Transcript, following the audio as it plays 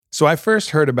So I first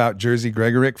heard about Jerzy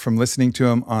Gregorek from listening to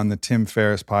him on the Tim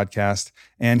Ferriss podcast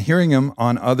and hearing him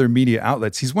on other media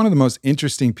outlets. He's one of the most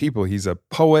interesting people. He's a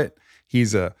poet.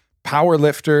 He's a power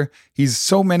lifter. He's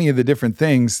so many of the different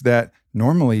things that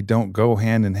normally don't go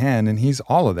hand in hand. And he's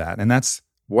all of that. And that's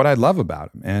what I love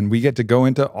about him. And we get to go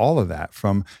into all of that,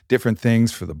 from different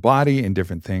things for the body and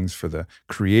different things for the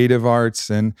creative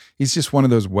arts. And he's just one of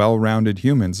those well-rounded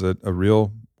humans, a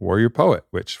real warrior poet,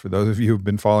 which for those of you who've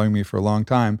been following me for a long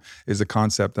time is a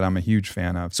concept that I'm a huge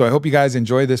fan of. So I hope you guys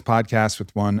enjoy this podcast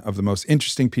with one of the most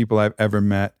interesting people I've ever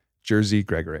met, Jerzy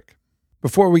Gregorek.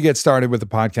 Before we get started with the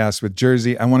podcast with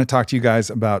Jerzy, I want to talk to you guys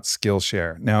about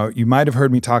Skillshare. Now, you might have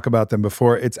heard me talk about them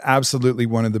before. It's absolutely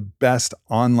one of the best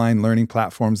online learning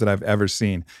platforms that I've ever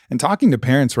seen. And talking to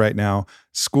parents right now,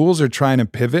 schools are trying to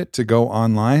pivot to go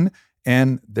online,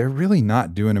 and they're really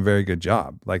not doing a very good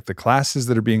job. Like the classes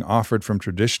that are being offered from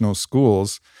traditional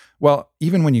schools, well,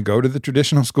 even when you go to the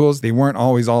traditional schools, they weren't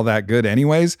always all that good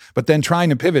anyways. But then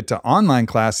trying to pivot to online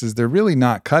classes, they're really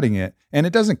not cutting it. And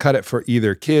it doesn't cut it for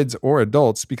either kids or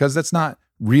adults because that's not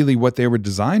really what they were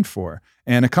designed for.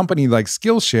 And a company like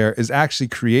Skillshare is actually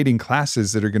creating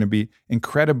classes that are going to be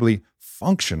incredibly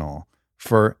functional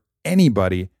for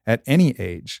anybody at any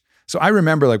age. So I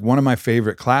remember like one of my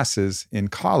favorite classes in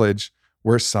college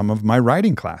were some of my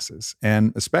writing classes,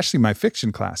 and especially my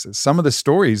fiction classes. Some of the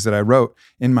stories that I wrote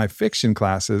in my fiction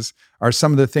classes are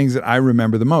some of the things that I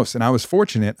remember the most. And I was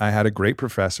fortunate. I had a great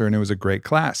professor and it was a great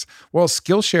class. Well,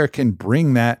 Skillshare can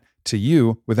bring that to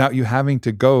you without you having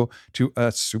to go to a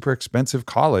super expensive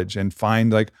college and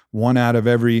find like one out of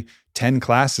every 10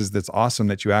 classes that's awesome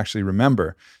that you actually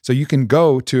remember. So you can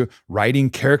go to writing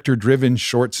character-driven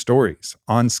short stories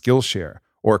on Skillshare,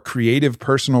 or creative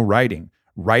personal writing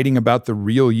about the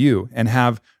real you, and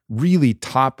have really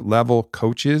top-level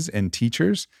coaches and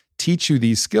teachers teach you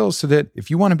these skills so that if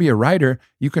you want to be a writer,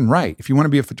 you can write. If you want to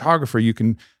be a photographer, you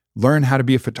can learn how to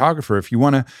be a photographer. If you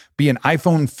want to be an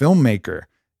iPhone filmmaker,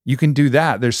 you can do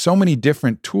that. There's so many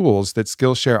different tools that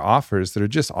Skillshare offers that are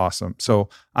just awesome. So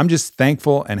I'm just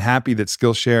thankful and happy that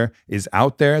Skillshare is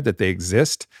out there, that they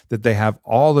exist, that they have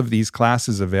all of these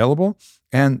classes available,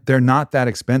 and they're not that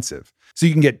expensive. So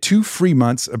you can get 2 free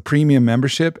months of premium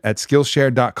membership at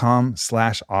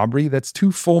Skillshare.com/Aubrey. That's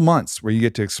 2 full months where you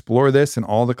get to explore this and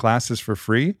all the classes for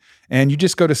free. And you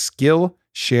just go to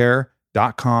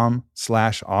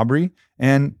Skillshare.com/Aubrey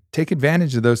and take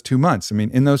advantage of those 2 months. I mean,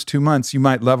 in those 2 months, you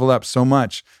might level up so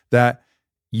much that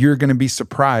you're going to be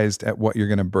surprised at what you're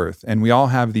going to birth. And we all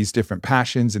have these different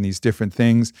passions and these different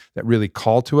things that really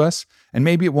call to us. And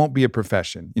maybe it won't be a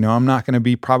profession. You know, I'm not going to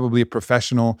be probably a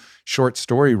professional short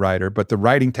story writer, but the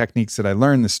writing techniques that I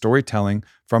learned, the storytelling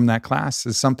from that class,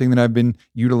 is something that I've been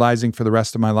utilizing for the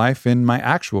rest of my life in my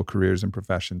actual careers and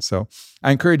professions. So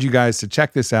I encourage you guys to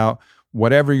check this out.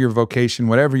 Whatever your vocation,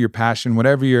 whatever your passion,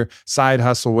 whatever your side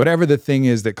hustle, whatever the thing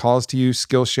is that calls to you,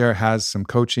 Skillshare has some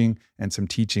coaching and some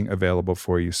teaching available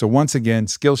for you. So once again,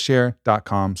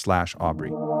 Skillshare.com/Aubrey.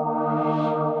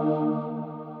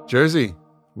 Jerzy,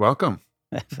 welcome.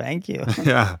 Thank you.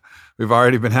 Yeah, we've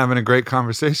already been having a great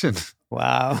conversation.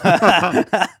 Wow.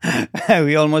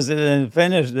 We almost didn't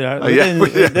finish there. We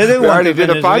already did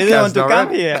a podcast. We didn't want to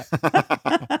come here.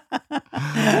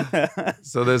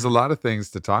 So there's a lot of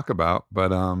things to talk about,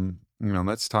 but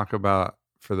let's talk about,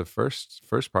 for the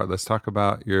first part, let's talk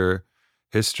about your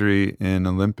history in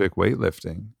Olympic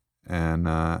weightlifting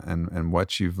and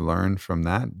what you've learned from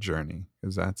that journey,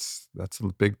 because that's a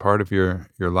big part of your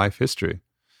life history.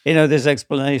 You know, this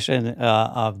explanation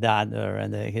of that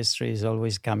and the history is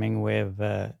always coming with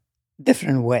a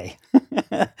different way.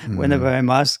 Whenever I'm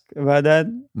asked about that,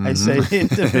 I say it in a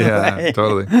different way. Yeah,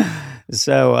 totally.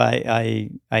 So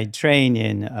I train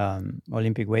in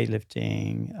Olympic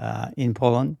weightlifting in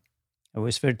Poland. I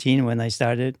was 13 when I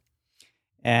started.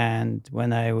 And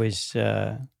when I was,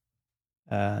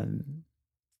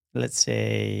 let's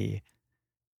say,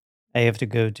 I have to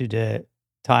go to the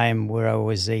time where I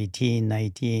was 18,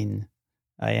 19,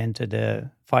 I entered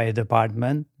the fire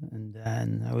department, and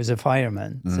then I was a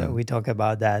fireman. So we talk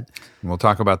about that. We'll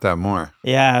talk about that more.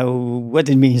 Yeah, what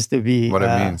it means to be... What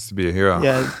it means to be a hero.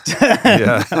 Yeah.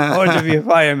 Yeah. Or to be a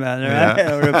fireman, right?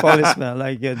 Yeah. Or a policeman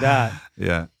like your dad.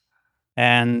 Yeah.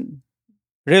 And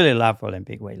really love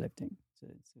Olympic weightlifting.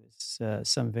 It's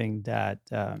something that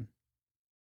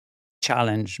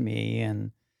challenged me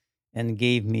and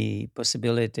gave me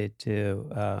possibility to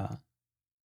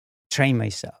train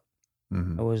myself.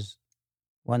 I was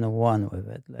one-on-one with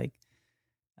it, like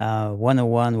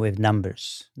one-on-one with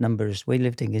numbers.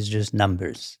 Weightlifting is just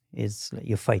numbers. It's like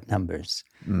you fight numbers.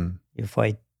 You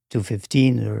fight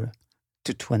 215 or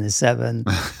 227.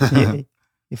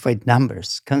 You fight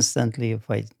numbers, constantly you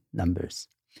fight numbers.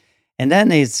 And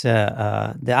then it's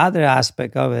the other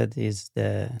aspect of it is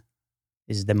the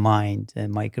mind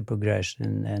and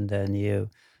microprogression, and then you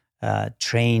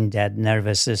train that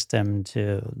nervous system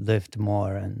to lift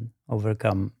more and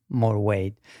overcome more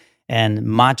weight and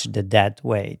match the dead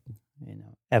weight.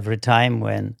 Every time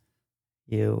when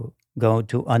you go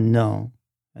to unknown,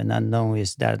 and unknown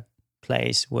is that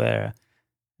place where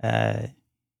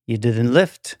you didn't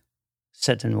lift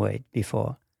certain weight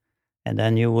before, and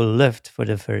then you will lift for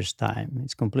the first time.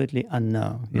 It's completely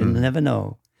unknown. You never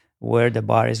know where the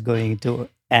bar is going to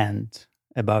end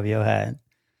above your head,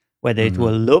 whether it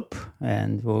will loop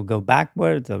and will go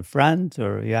backward or front,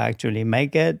 or you actually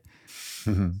make it.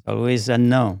 Always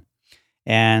unknown.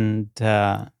 And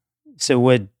so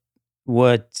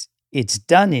what it's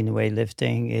done in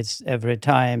weightlifting, it's every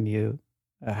time you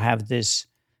have this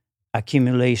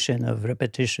accumulation of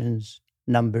repetitions,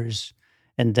 numbers,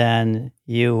 and then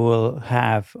you will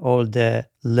have all the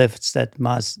lifts that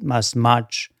must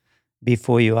match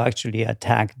before you actually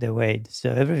attack the weight.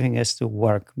 So everything has to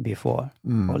work before.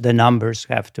 All the numbers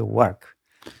have to work.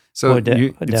 So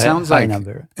it sounds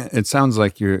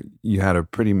like you had a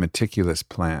pretty meticulous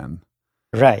plan.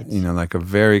 Right. Like a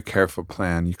very careful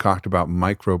plan. You talked about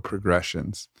micro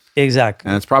progressions. Exactly.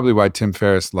 And it's probably why Tim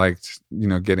Ferriss liked,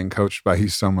 getting coached by you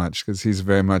so much, because he's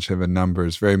very much of a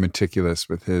numbers, very meticulous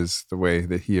with the way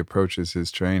that he approaches his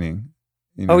training.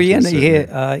 He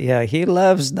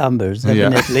loves numbers,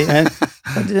 definitely. Yeah.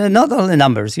 And not only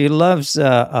numbers, he loves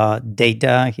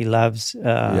data. He loves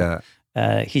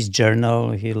his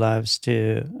journal. He loves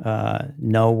to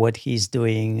know what he's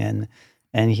doing,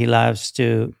 and he loves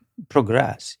to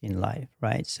progress in life,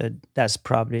 right? So that's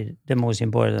probably the most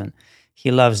important. He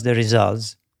loves the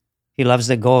results. He loves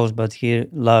the goals, but he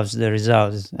loves the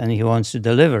results, and he wants to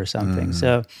deliver something.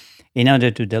 So in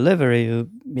order to deliver, you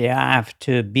have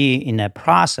to be in a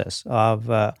process of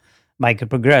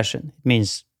microprogression. It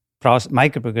means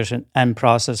microprogression and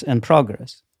process and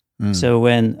progress. So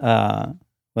when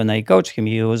I coached him,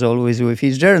 he was always with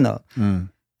his journal,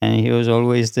 and he was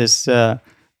always this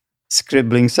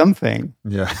scribbling something.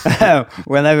 Yeah.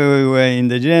 Whenever we were in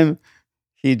the gym,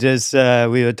 he just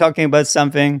we were talking about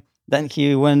something. Then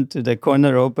he went to the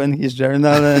corner, opened his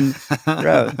journal, and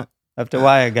wrote. After a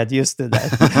while, I got used to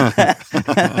that.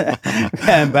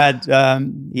 But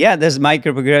this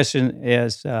microprogression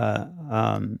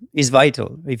is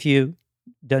vital. If you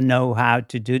don't know how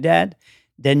to do that,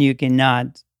 then you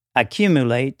cannot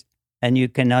accumulate and you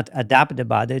cannot adapt the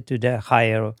body to the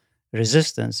higher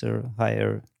resistance or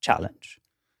higher challenge.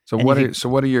 So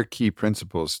what are your key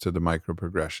principles to the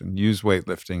microprogression? Use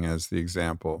weightlifting as the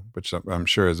example, which I'm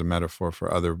sure is a metaphor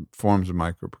for other forms of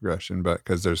microprogression, but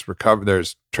because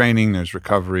there's training, there's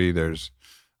recovery, there's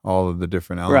all of the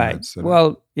different elements. Right.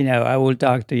 Well, I will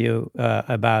talk to you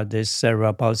about this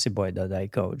cerebral palsy boy that I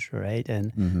coach, right?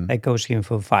 And I coached him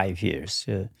for 5 years.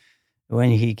 When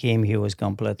he came, he was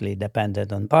completely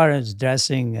dependent on parents,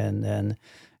 dressing, and then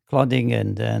clothing,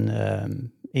 and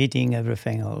then eating.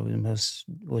 Everything almost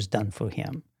was done for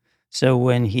him. So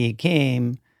when he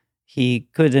came, he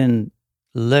couldn't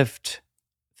lift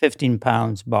 15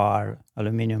 pounds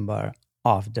aluminum bar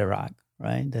off the rack,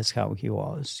 right? That's how he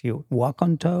was. He would walk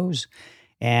on toes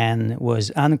and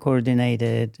was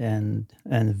uncoordinated and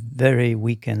very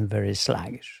weak and very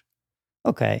sluggish.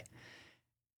 Okay.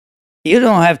 You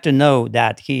don't have to know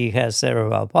that he has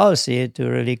cerebral palsy to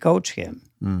really coach him.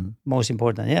 Most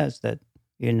important is that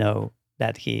you know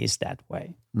that he is that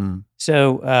way.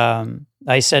 So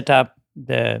I set up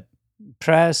the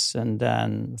press and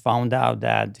then found out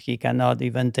that he cannot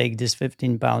even take this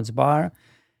 15 pounds bar.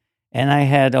 And I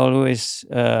had always,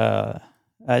 so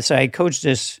I coached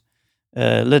this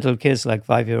little kids, like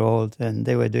 5-year-old, and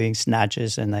they were doing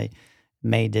snatches, and I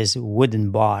made this wooden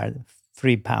bar,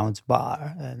 3 pounds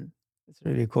bar. And it's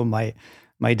really cool. My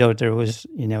daughter was,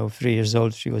 3 years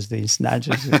old. She was doing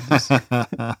snatches with this 3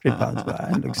 pounds bar.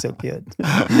 It looked so cute.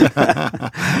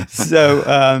 So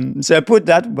I put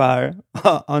that bar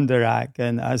on the rack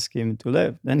and asked him to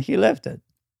lift. And he lifted.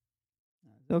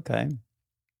 Okay.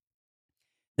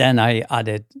 Then I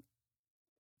added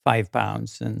 5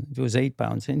 pounds, and it was 8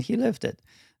 pounds, and he lifted.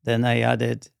 Then I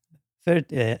added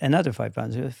another 5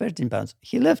 pounds, 13 pounds.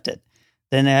 He lifted.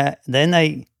 Then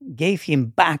I gave him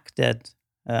back that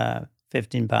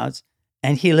 15 pounds,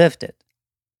 and he lifted.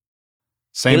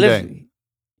 Same day?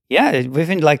 Yeah,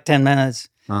 within like 10 minutes.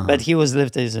 But he was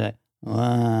lifted as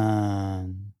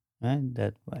one, right?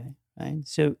 That way, right?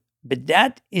 So, but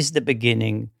that is the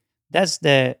beginning. That's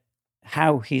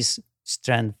how his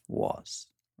strength was,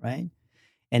 right?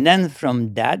 And then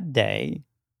from that day,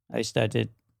 I started,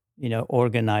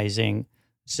 organizing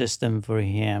system for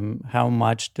him, how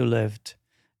much to lift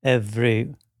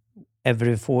every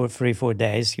 4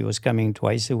 days. He was coming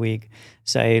twice a week.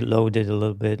 So I loaded a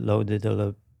little bit.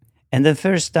 And the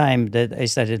first time that I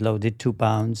started loaded 2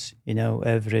 pounds,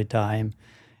 every time.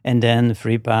 And then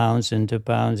 3 pounds and 2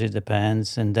 pounds, it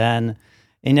depends. And then,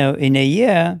 in a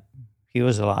year, he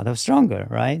was a lot stronger,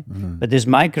 right? Mm-hmm. But this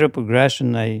micro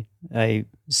progression I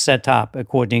set up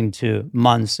according to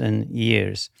months and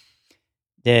years.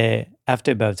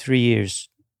 After about 3 years,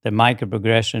 the micro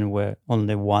progression were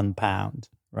only 1 pound,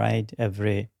 right,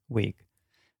 every week.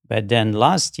 But then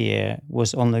last year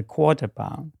was only 1/4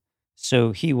 pound.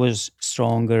 So he was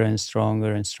stronger and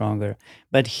stronger and stronger.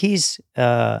 But his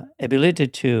ability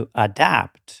to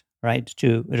adapt, right,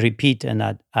 to repeat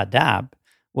and adapt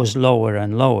was lower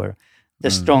and lower, the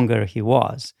stronger he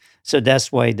was. So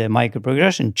that's why the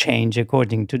microprogression changed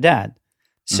according to that.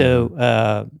 So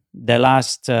the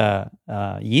last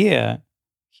year,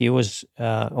 he was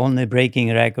only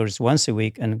breaking records once a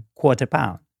week and 1/4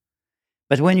 pound.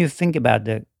 But when you think about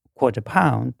the 1/4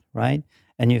 pound, right,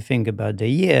 and you think about the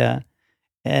year,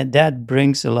 that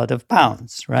brings a lot of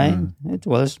pounds, right? It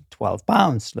was 12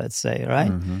 pounds, let's say,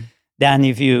 right? Mm-hmm. Then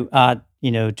if you add,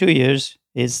 2 years,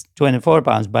 it's 24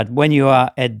 pounds. But when you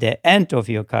are at the end of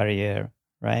your career,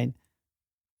 right,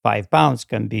 5 pounds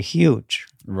can be huge,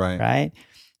 right?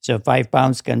 So 5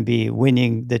 pounds can be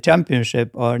winning the championship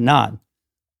or not.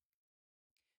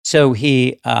 So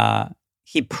he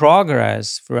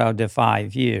progressed throughout the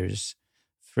 5 years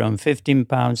from 15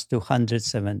 pounds to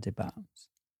 170 pounds.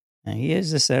 And he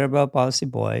is a cerebral palsy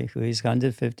boy who is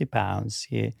 150 pounds.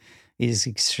 He is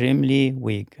extremely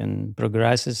weak and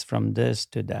progresses from this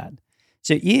to that.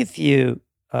 So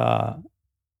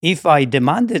if I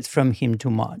demanded from him too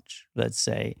much, let's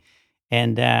say,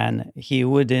 and then he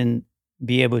wouldn't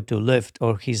be able to lift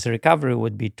or his recovery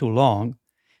would be too long,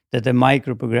 that the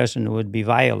micro progression would be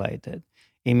violated.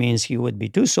 It means he would be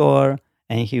too sore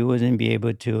and he wouldn't be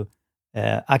able to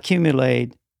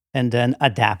accumulate and then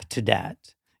adapt to that.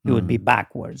 He would be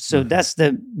backwards. So that's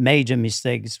the major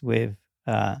mistakes with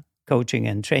coaching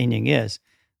and training is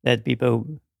that people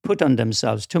put on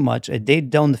themselves too much. They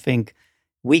don't think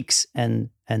weeks and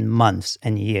months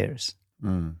and years,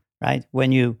 right?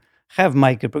 When you have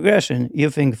micro progression, you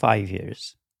think 5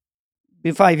 years.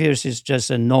 5 years is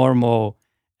just a normal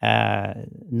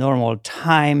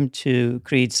time to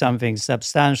create something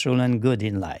substantial and good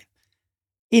in life,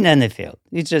 in any field.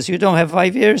 It's just you don't have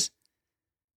 5 years.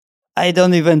 I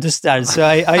don't even to start. So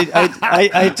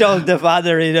I told the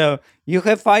father, you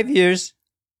have 5 years,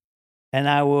 and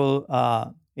I will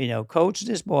coach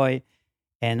this boy,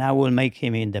 and I will make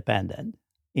him independent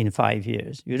in 5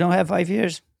 years. You don't have 5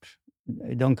 years,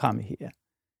 don't come here.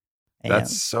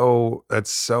 That's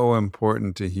so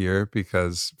important to hear,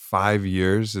 because 5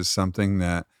 years is something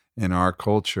that in our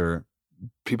culture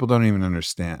people don't even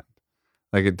understand.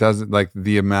 Like it doesn't, like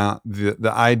the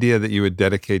idea that you would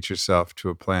dedicate yourself to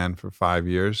a plan for 5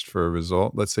 years for a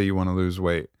result. Let's say you want to lose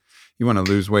weight. You want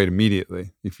to lose weight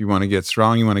immediately. If you want to get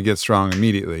strong, you want to get strong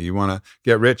immediately. You want to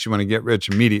get rich, you want to get rich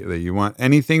immediately. You want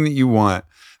anything that you want.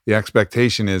 The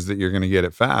expectation is that you're going to get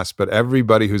it fast. But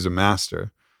everybody who's a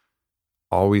master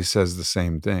always says the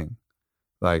same thing.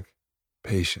 Like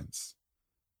patience,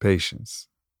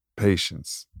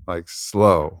 like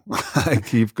slow. I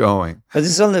keep going. But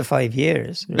it's only 5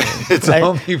 years. Really. It's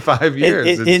only 5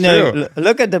 years. It's true.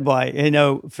 Look at the boy,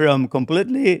 from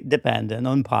completely dependent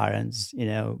on parents,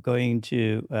 going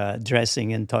to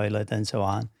dressing and toilet and so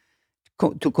on,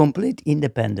 to complete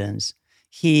independence.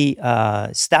 He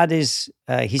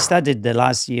studied the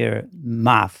last year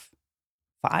math,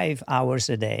 5 hours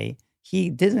a day. He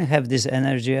didn't have this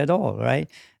energy at all, right?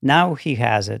 Now he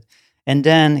has it. And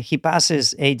then he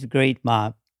passes 8th grade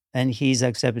math, and he's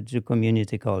accepted to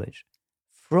community college.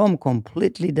 From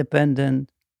completely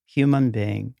dependent human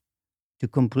being to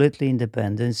completely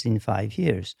independence in 5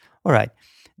 years. All right,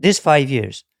 this 5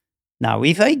 years. Now,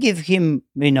 if I give him,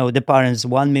 the parents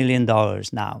 $1 million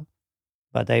now,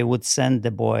 but I would send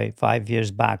the boy 5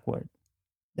 years backward,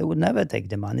 they would never take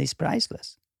the money. It's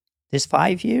priceless. This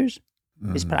 5 years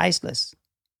is priceless.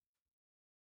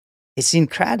 It's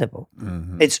incredible.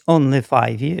 It's only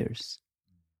 5 years.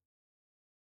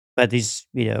 But it's,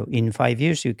 in 5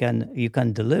 years you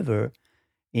can deliver,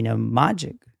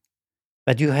 magic.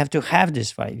 But you have to have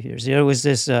this 5 years. There was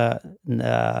this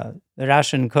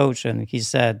Russian coach, and he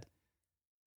said,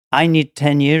 I need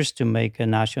 10 years to make a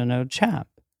national champ.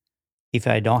 If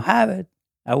I don't have it,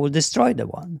 I will destroy the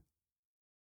one.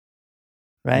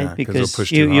 Right? Yeah,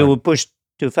 because you will push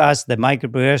too fast. The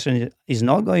microprogression is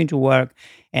not going to work,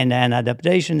 and then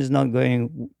adaptation is not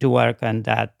going to work, and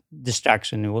that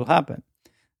distraction will happen.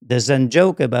 The Zen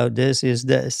joke about this is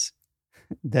this: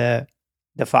 the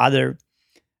father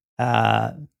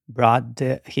brought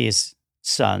his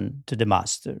son to the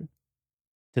master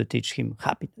to teach him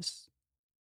happiness.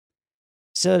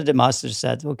 So the master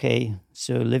said, "Okay,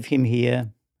 so leave him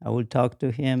here. I will talk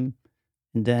to him,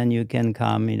 and then you can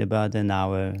come in about an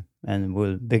hour, and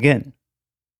we'll begin."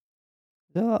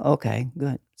 So, okay,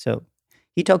 good. So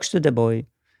he talks to the boy.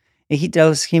 And he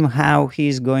tells him how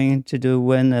he's going to do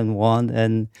when and what,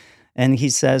 and he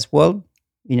says, "Well,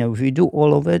 if you do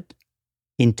all of it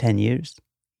in 10 years,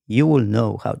 you will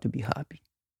know how to be happy."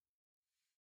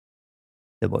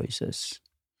 The boy says,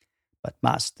 "But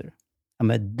master, I'm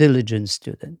a diligent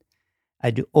student.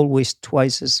 I do always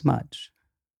twice as much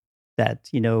that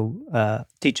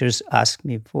teachers ask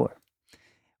me for.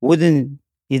 Wouldn't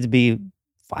it be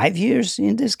 5 years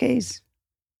in this case?"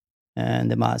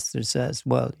 And the master says,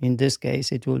 "Well, in this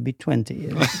case, it will be 20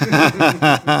 years."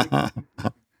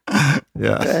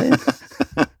 Yeah.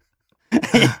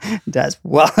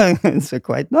 It's a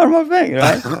quite normal thing,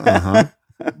 right? Uh-huh.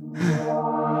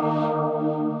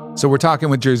 So we're talking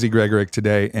with Jerzy Gregorek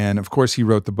today, and of course he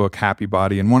wrote the book Happy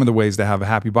Body, and one of the ways to have a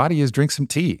happy body is drink some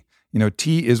tea.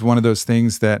 Tea is one of those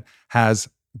things that has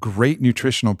great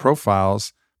nutritional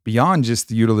profiles beyond just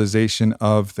the utilization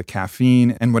of the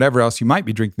caffeine and whatever else you might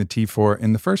be drinking the tea for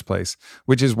in the first place,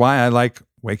 which is why I like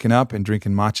waking up and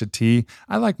drinking matcha tea.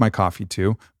 I like my coffee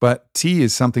too, but tea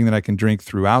is something that I can drink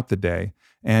throughout the day.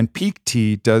 And Peak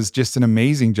Tea does just an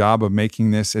amazing job of making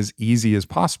this as easy as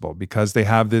possible because they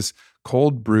have this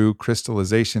cold brew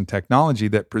crystallization technology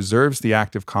that preserves the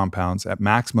active compounds at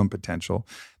maximum potential.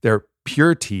 They're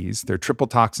pure teas. They're triple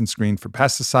toxin screened for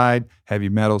pesticide, heavy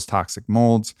metals, toxic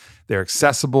molds. They're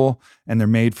accessible and they're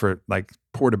made for like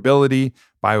portability,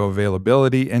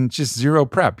 bioavailability, and just zero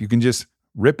prep. You can just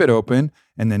rip it open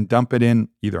and then dump it in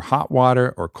either hot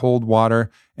water or cold water.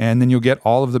 And then you'll get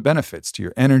all of the benefits to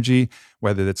your energy,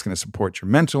 whether that's going to support your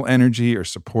mental energy or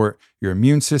support your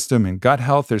immune system and gut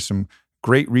health. There's some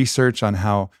great research on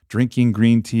how drinking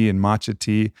green tea and matcha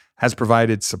tea has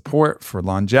provided support for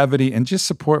longevity and just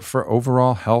support for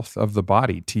overall health of the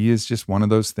body. Tea is just one of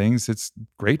those things that's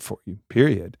great for you,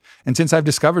 period. And since I've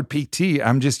discovered Peak Tea,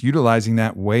 I'm just utilizing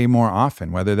that way more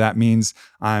often, whether that means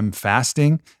I'm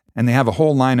fasting. And they have a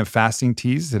whole line of fasting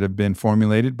teas that have been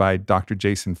formulated by Dr.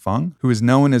 Jason Fung, who is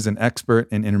known as an expert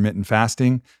in intermittent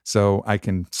fasting. So I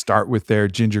can start with their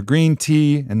ginger green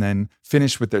tea and then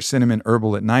finish with their cinnamon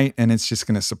herbal at night. And it's just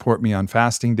going to support me on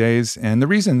fasting days. And the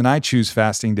reason that I choose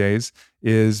fasting days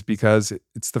is because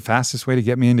it's the fastest way to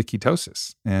get me into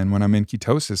ketosis. And when I'm in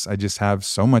ketosis, I just have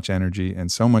so much energy and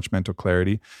so much mental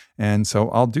clarity. And so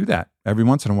I'll do that every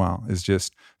once in a while, is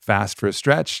just fast for a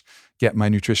stretch, get my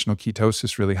nutritional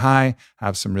ketosis really high,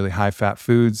 have some really high fat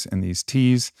foods and these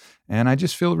teas, and I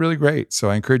just feel really great. So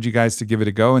I encourage you guys to give it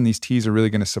a go, and these teas are really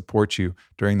going to support you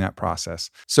during that process.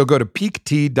 So go to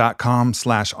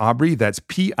peaktea.com/Aubrey. That's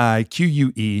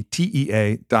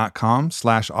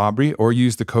PIQUETEA.com/Aubrey, or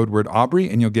use the code word Aubrey,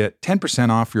 and you'll get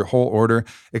 10% off your whole order,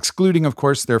 excluding, of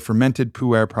course, their fermented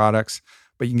pu'er products,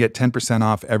 but you can get 10%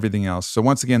 off everything else. So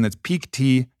once again, that's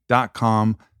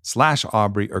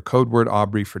peaktea.com/Aubrey or code word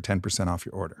Aubrey for 10% off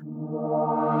your order.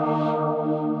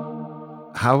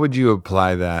 How would you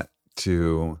apply that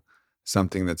to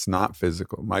something that's not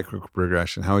physical,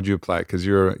 microprogression? How would you apply it? Because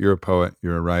you're a poet,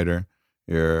 you're a writer,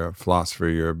 you're a philosopher,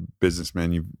 you're a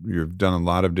businessman, you've done a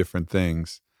lot of different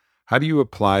things. How do you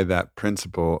apply that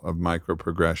principle of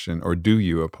microprogression, or do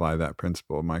you apply that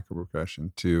principle of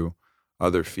microprogression to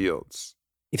other fields?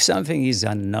 If something is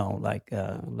unknown, like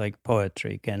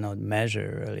poetry, cannot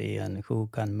measure really, and who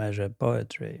can measure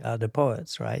poetry? Are the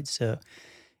poets, right? So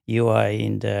you are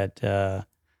in that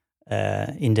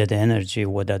energy.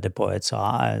 What are the poets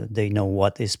are? They know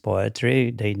what is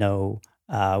poetry. They know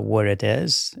where it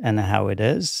is and how it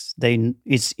is.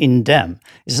 It's in them.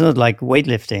 It's not like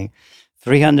weightlifting.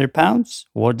 300 pounds,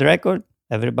 world record.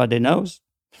 Everybody knows.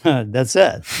 That's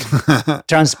it.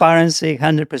 Transparency,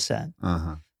 100%.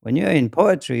 Uh-huh. When you're in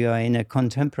poetry, you're in a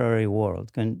contemporary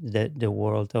world, the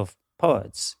world of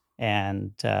poets,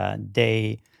 and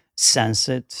they sense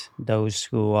it. Those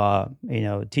who are,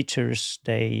 teachers,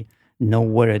 they know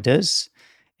where it is,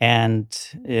 and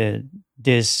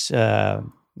this,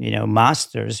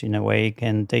 masters, in a way,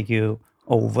 can take you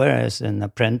over as an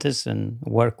apprentice and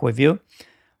work with you,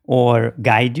 or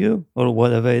guide you, or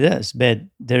whatever it is. But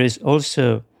there is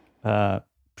also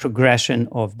progression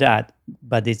of that,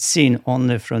 but it's seen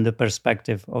only from the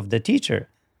perspective of the teacher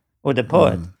or the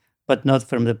poet, but not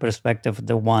from the perspective of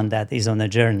the one that is on a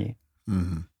journey.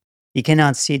 Mm-hmm. You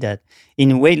cannot see that.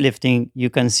 In weightlifting,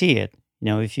 you can see it.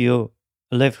 If you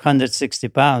lift 160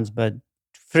 pounds, but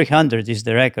 300 is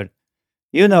the record.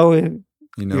 You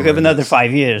have another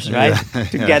 5 years, right,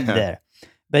 to get there.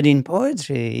 But in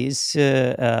poetry,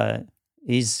 you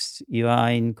are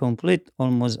in complete,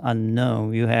 almost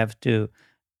unknown. You have to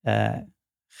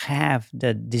have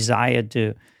the desire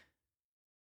to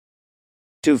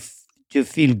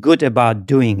feel good about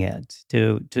doing it,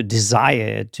 to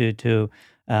desire it, to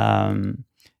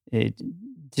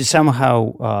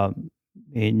somehow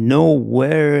know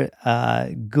where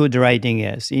good writing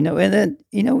is. And then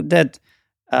that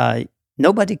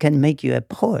nobody can make you a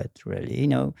poet, really.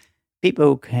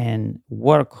 People can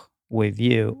work with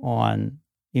you on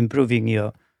improving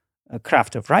your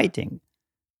craft of writing,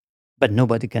 but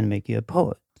nobody can make you a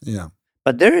poet. Yeah.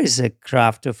 But there is a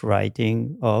craft of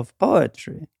writing of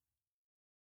poetry.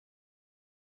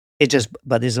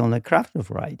 But it's only a craft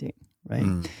of writing,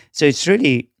 right? So it's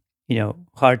really,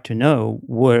 hard to know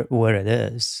where it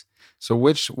is. So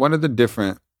what are the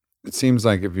different? It seems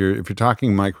like if you're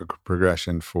talking micro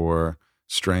progression for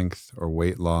strength or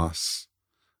weight loss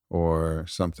or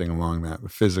something along that, a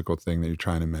physical thing that you're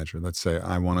trying to measure. Let's say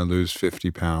I want to lose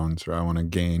 50 pounds, or I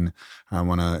want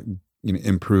to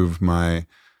improve my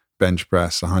bench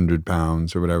press 100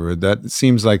 pounds or whatever. That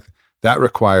seems like that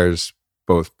requires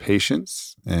both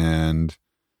patience and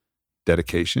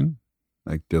dedication,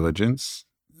 like diligence,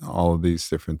 all of these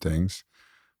different things.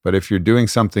 But if you're doing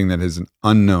something that is an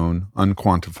unknown,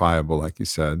 unquantifiable, like you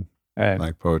said, right,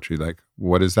 like poetry, like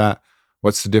what is that?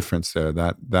 What's the difference there?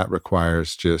 That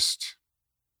requires just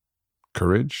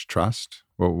courage, trust.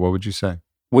 What would you say?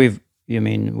 You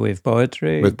mean with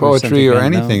poetry? With poetry or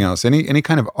anything else, any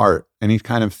kind of art, any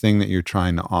kind of thing that you're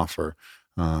trying to offer.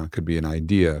 Could be an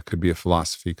idea, could be a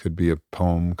philosophy, could be a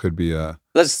poem, could be a...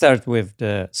 Let's start with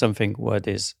something what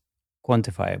is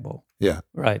quantifiable. Yeah.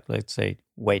 Right, let's say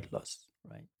weight loss,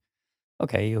 right?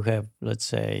 Okay, you have, let's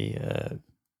say,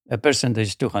 a person that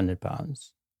is 200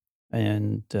 pounds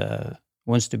and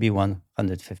wants to be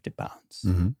 150 pounds.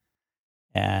 Mm-hmm.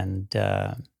 And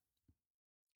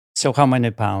so how many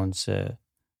pounds a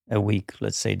week,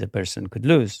 let's say, the person could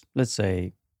lose? Let's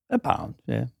say a pound,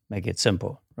 make it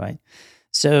simple, right?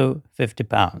 So 50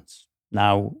 pounds.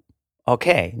 Now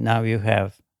you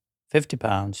have 50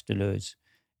 pounds to lose.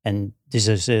 And this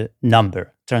is a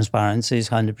number. Transparency is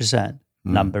 100%.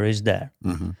 Number is there.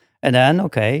 Mm-hmm. And then,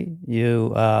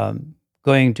 you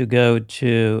going to go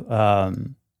to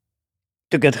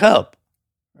get help,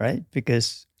 right?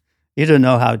 Because you don't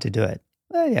know how to do it.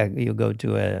 You go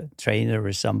to a trainer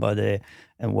or somebody,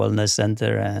 a wellness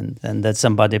center, and that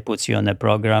somebody puts you on a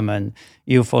program and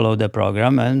you follow the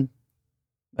program and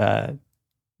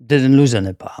didn't lose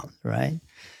any pound, right?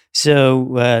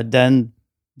 So then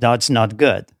that's not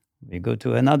good. We go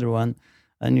to another one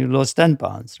and you lost 10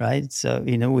 pounds, right? So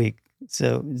in a week.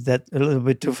 So that's a little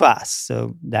bit too fast.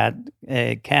 So that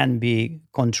can be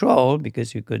controlled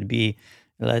because you could be,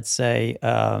 let's say,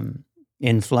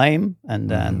 inflamed and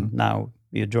then now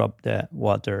you drop the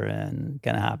water and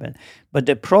can happen. But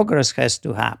the progress has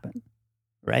to happen,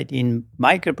 right? In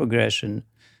microprogression,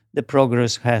 the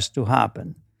progress has to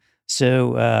happen.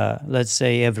 So let's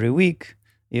say every week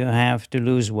you have to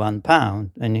lose 1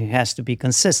 pound and it has to be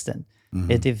consistent.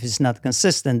 If it's not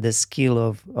consistent, the skill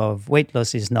of weight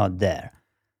loss is not there.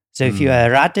 So if you are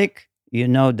erratic, you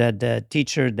know that the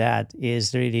teacher that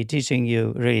is really teaching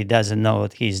you really doesn't know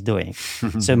what he's doing.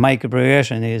 So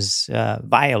microprogression is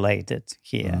violated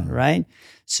here, right?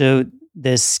 So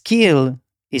the skill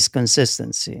is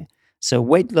consistency. So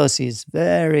weight loss is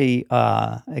very,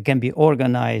 it can be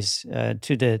organized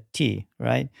to the T,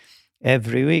 right?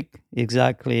 Every week,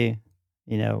 exactly,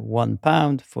 1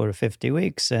 pound for 50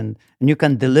 weeks. And you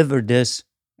can deliver this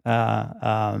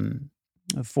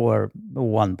for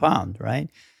 1 pound, right?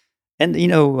 And,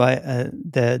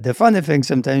 the funny thing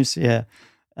sometimes,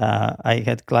 I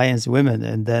had clients, women,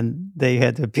 and then they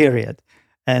had a period.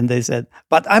 And they said,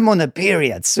 but I'm on a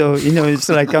period. So, it's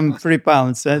like I'm 3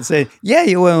 pounds. And I say, yeah,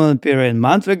 you were on a period a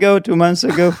month ago, 2 months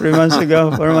ago, 3 months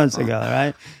ago, 4 months ago,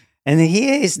 right? And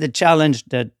here is the challenge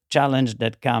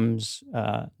that comes,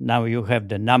 now you have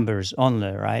the numbers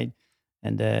only, right?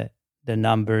 And the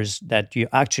numbers that you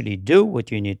actually do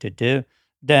what you need to do,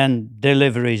 then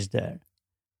delivery is there.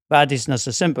 But it's not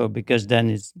so simple because then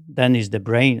is the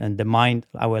brain and the mind,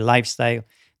 our lifestyle,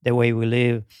 the way we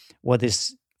live, what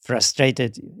is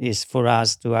frustrated is for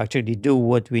us to actually do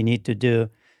what we need to do.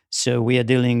 So we are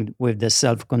dealing with the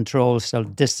self-control,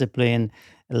 self-discipline,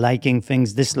 liking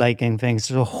things, disliking things,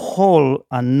 the whole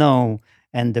unknown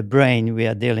and the brain we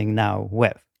are dealing now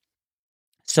with.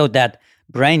 So that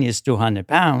brain is 200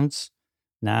 pounds,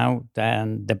 now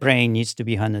then the brain needs to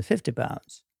be 150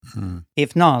 pounds.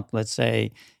 If not, let's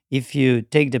say, if you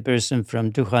take the person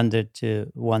from 200 to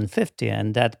 150,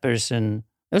 and that person,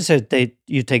 let's say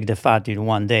you take the fat in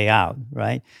one day out,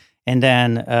 right? And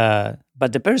then,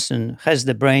 but the person has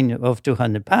the brain of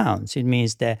 200 pounds. It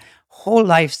means the whole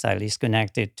lifestyle is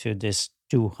connected to this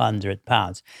 200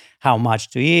 pounds. How much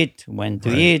to eat, when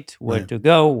to eat, where to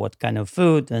go, what kind of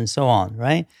food, and so on,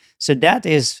 right? So that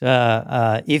is,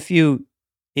 if you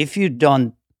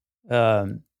don't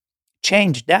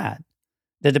change that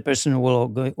the person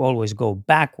will always go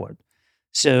backward.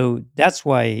 So that's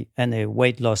why any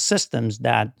weight loss systems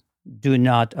that do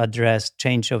not address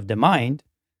change of the mind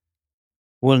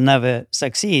will never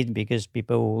succeed, because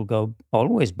people will go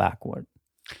always backward.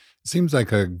 Seems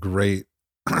like a great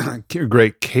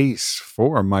great case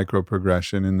for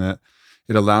microprogression in that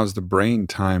it allows the brain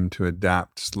time to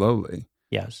adapt slowly.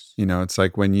 Yes. It's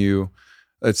like when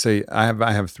let's say I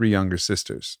have 3 younger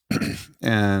sisters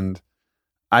and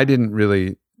I didn't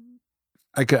really,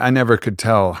 I never could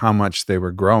tell how much they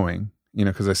were growing,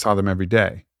 because I saw them every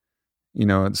day,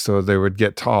 and so they would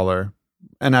get taller,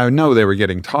 and I know they were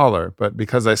getting taller, but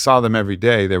because I saw them every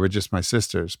day, they were just my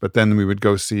sisters. But then we would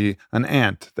go see an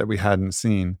aunt that we hadn't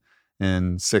seen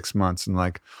in 6 months, and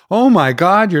like, oh my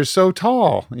God, you're so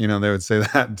tall. They would say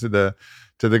that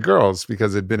to the girls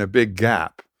because it'd been a big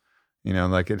gap,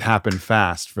 like it happened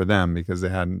fast for them because they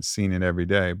hadn't seen it every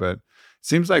day. But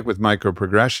seems like with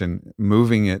microprogression,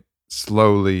 moving it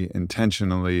slowly,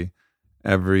 intentionally,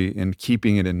 and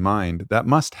keeping it in mind, that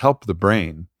must help the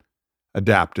brain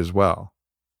adapt as well.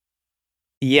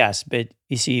 Yes, but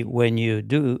you see, when you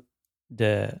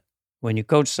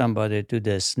coach somebody to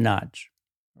the snatch,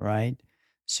 right?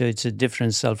 So it's a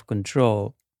different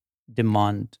self-control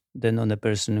demand than on a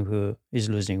person who is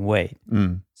losing weight.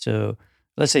 So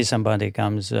let's say somebody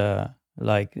comes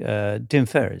like Tim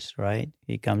Ferriss, right?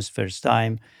 He comes first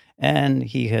time and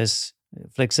he has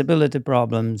flexibility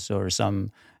problems or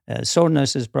some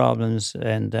soreness problems.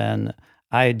 And then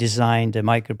I designed a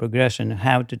microprogression,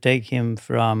 how to take him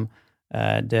from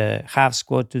the half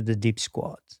squat to the deep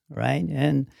squat, right?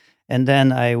 And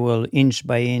then I will inch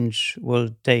by inch will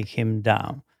take him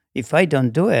down. If I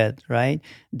don't do it, right,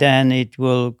 then it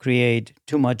will create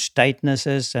too much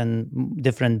tightnesses and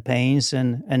different pains,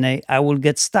 and I will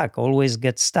get stuck, always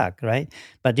get stuck, right?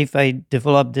 But if I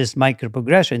develop this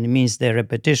microprogression, it means the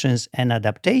repetitions and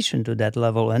adaptation to that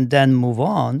level, and then move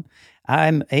on,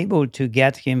 I'm able to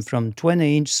get him from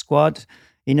 20-inch squat,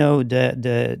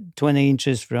 the 20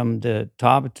 inches from the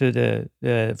top to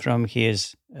from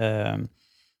his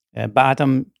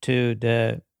bottom to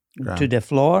the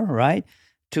floor, right?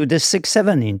 To the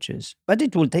 6-7 inches. But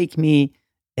it will take me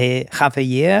half a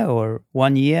year or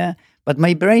 1 year. But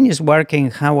my brain is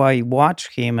working how I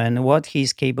watch him and what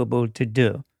he's capable to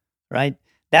do, right?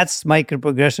 That's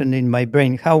microprogression in my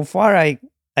brain, how far I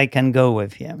can go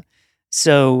with him.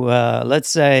 So let's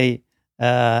say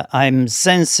I'm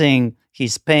sensing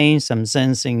his pains, I'm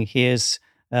sensing his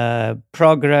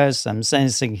progress, I'm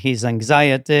sensing his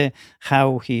anxiety,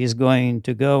 how he is going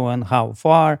to go and how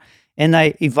far. And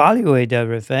I evaluate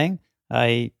everything.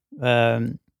 I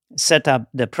set up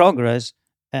the progress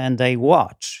and I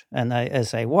watch. And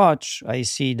as I watch, I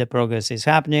see the progress is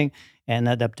happening and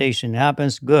adaptation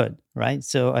happens. Good, right?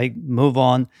 So I move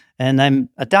on and I'm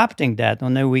adapting that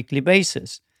on a weekly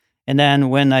basis. And then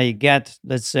when I get,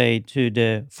 let's say, to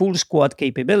the full squat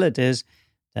capabilities,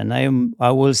 then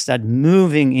I will start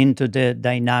moving into the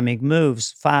dynamic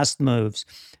moves, fast moves.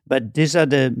 But these are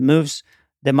the moves.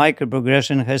 The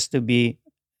microprogression has to be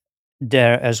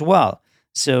there as well.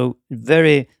 So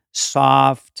very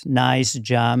soft, nice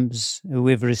jumps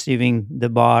with receiving the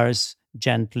bars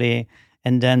gently,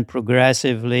 and then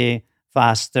progressively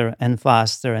faster and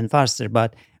faster and faster.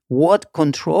 But what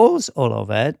controls all of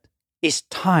it is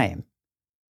time.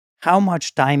 How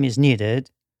much time is needed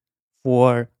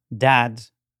for that,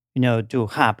 to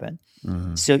happen?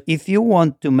 Mm-hmm. So if you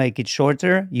want to make it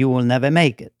shorter, you will never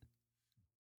make it,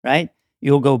 right?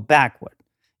 You'll go backward.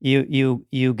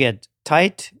 You get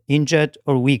tight, injured,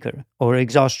 or weaker, or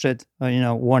exhausted, or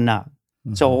worn out.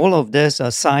 Mm-hmm. So all of this are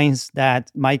signs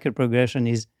that microprogression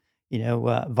is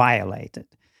violated.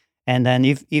 And then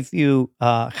if you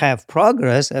have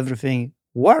progress, everything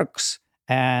works,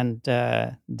 and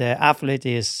the athlete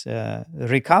is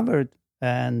recovered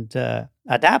and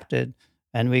adapted,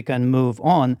 and we can move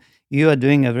on, you are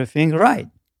doing everything right.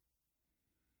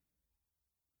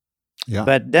 Yeah.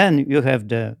 But then you have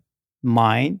the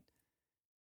mind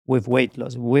with weight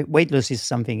loss. Weight loss is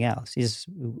something else.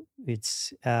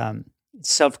 It's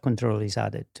self-control is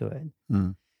added to it.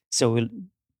 Mm. So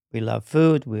we love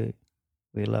food, we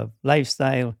love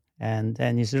lifestyle, and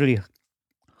it's really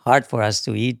hard for us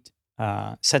to eat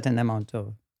a certain amount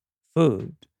of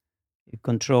food,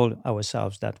 control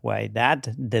ourselves that way.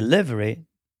 That delivery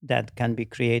that can be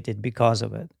created because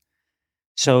of it.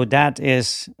 So that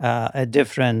is a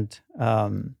different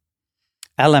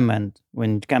element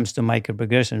when it comes to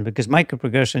microprogression, because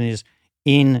microprogression is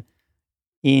in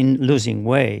losing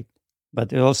weight,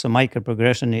 but also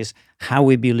microprogression is how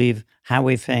we believe, how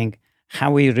we think, how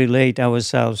we relate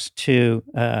ourselves to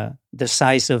the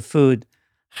size of food,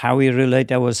 how we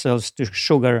relate ourselves to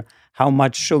sugar, how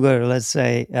much sugar, let's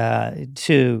say,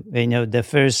 to the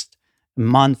first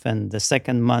month and the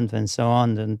second month and so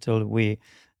on, until we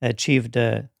achieve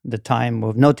the time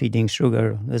of not eating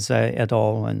sugar, let's say, at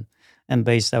all, and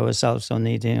base ourselves on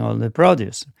eating all the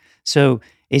produce. So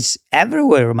it's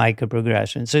everywhere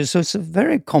microprogression. So it's a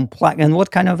very complex, and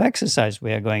what kind of exercise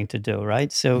we are going to do,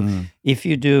 right? So if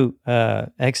you do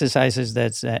exercises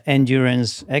that's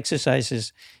endurance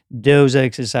exercises, those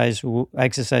exercises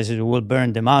will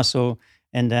burn the muscle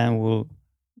and then will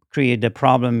create a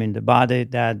problem in the body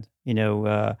that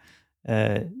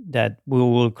that we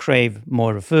will crave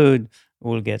more food,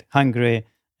 we'll get hungry,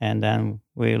 and then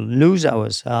we'll lose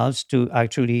ourselves to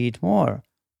actually eat more.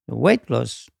 The weight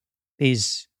loss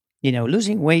is,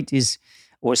 losing weight is,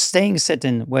 or staying a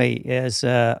certain way is,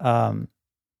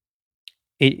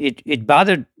 it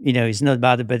bothered, it's not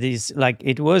bothered, but it's like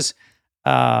it was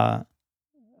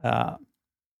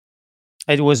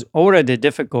already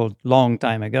difficult long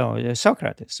time ago.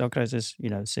 Socrates,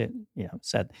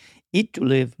 said, eat to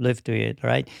live, live to eat,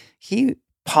 right? He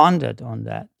pondered on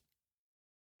that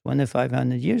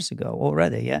 2,500 years ago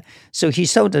already, yeah? So he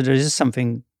saw that there is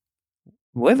something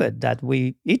with it, that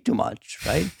we eat too much,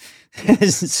 right?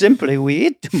 Simply, we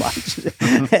eat too much.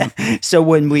 So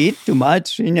when we eat too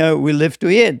much, we live to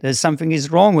eat. There's something is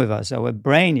wrong with us. Our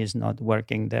brain is not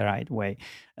working the right way.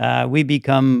 We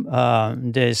become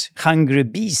these hungry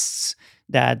beasts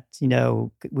that,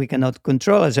 we cannot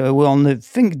control. So we only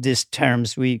think these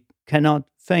terms. We cannot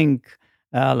think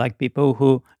like people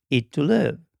who eat to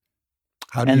live.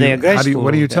 What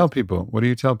do you tell people? What do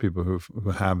you tell people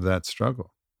who have that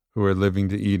struggle, who are living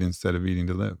to eat instead of eating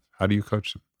to live? How do you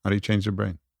coach them? How do you change their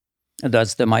brain?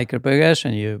 That's the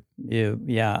microprogression.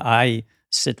 I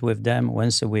sit with them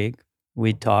once a week.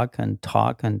 We talk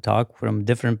from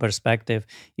different perspective,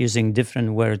 using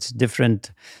different words,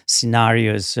 different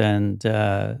scenarios, and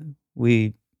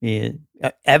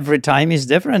every time is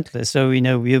different. So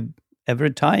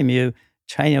every time you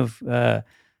kind of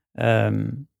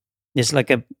it's like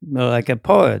a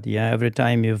poet. Yeah, every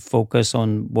time you focus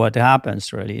on what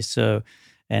happens really. So,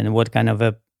 and what kind of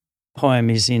a poem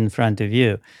is in front of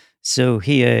you. So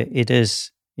here it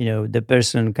is, the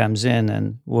person comes in,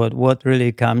 and what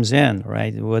really comes in,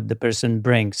 right? What the person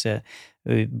brings,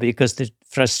 because the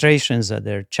frustrations are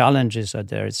there, challenges are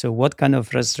there. So what kind of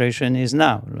frustration is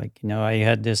now? Like, I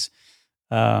had this,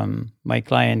 my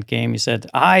client came, he said,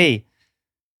 I'm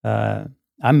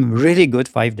really good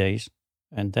 5 days.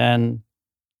 And then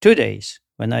 2 days,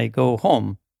 when I go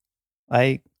home,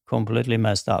 I completely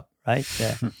messed up, right?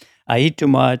 I eat too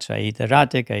much, I eat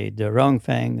erratic, I eat the wrong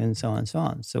thing, and so on and so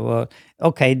on. So,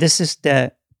 okay, this is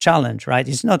the challenge, right?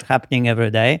 It's not happening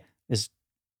every day. It's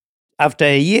after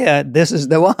a year, this is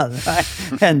the one, right?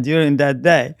 And during that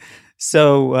day.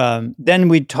 So then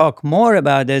we talk more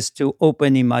about this to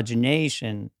open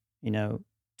imagination,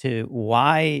 to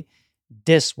why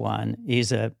this one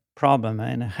is a problem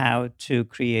and how to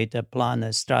create a plan,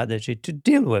 a strategy to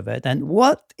deal with it, and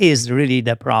what is really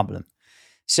the problem.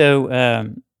 So,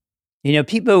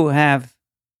 people who have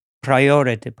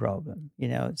priority problem,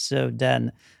 so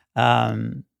then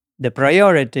the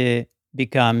priority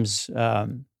becomes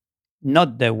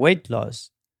not the weight loss,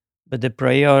 but the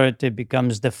priority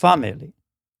becomes the family.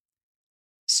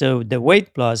 So the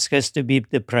weight loss has to be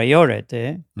the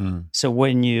priority. So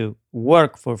when you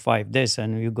work for 5 days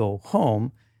and you go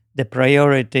home, the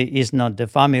priority is not the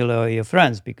family or your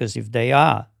friends, because if they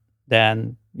are,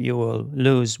 then you will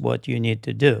lose what you need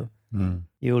to do.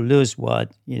 You will lose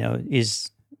what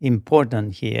is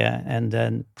important here, and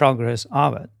then progress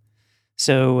of it.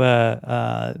 So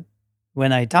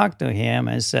when I talked to him,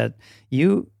 I said,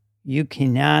 you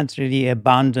cannot really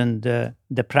abandon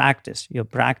the practice. Your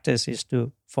practice is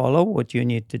to follow what you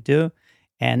need to do,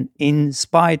 and in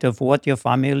spite of what your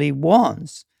family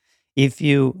wants. If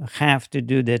you have to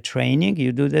do the training,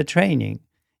 you do the training.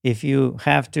 If you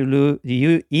have to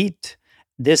you eat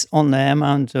this only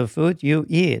amount of food, you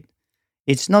eat.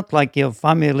 It's not like your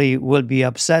family will be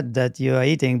upset that you are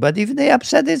eating, but if they're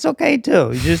upset, it's okay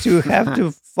too. You have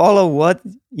to follow what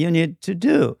you need to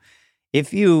do.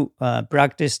 If you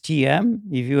practice TM,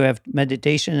 if you have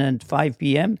meditation at 5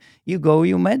 p.m.,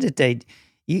 you meditate.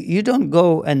 You don't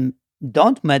go and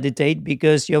don't meditate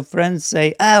because your friends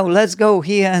say, oh, let's go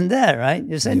here and there, right?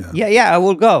 You say, yeah, I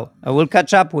will go. I will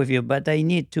catch up with you, but I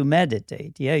need to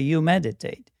meditate. Yeah, you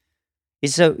meditate.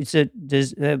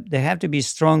 There have to be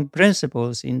strong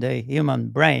principles in the human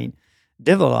brain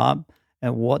develop,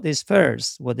 and what is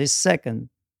first, what is second.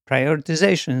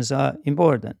 Prioritizations are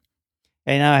important.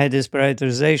 And I had this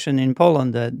prioritization in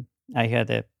Poland that I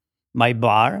had my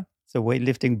bar, the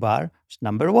weightlifting bar, was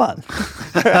number one.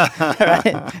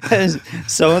 Right?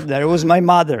 So there was my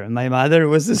mother. My mother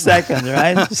was the second,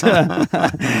 right? So,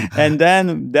 and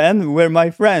then were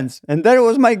my friends. And there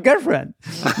was my girlfriend.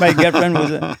 My girlfriend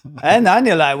was, and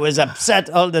Anila was upset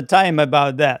all the time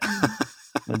about that.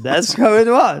 But that's how it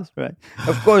was, right?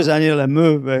 Of course, Anila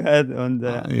moved ahead on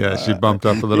the... she bumped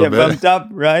up a little bit. bumped up,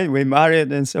 right? We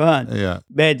married and so on. Yeah.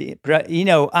 But,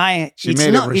 She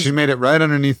made it right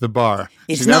underneath the bar.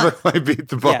 She never quite beat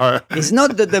the bar. Yeah, it's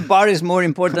not that the bar is more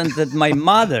important than my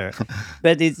mother,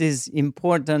 but it is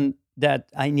important that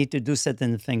I need to do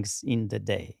certain things in the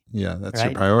day. Yeah, that's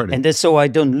right? your priority. And that's so I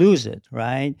don't lose it,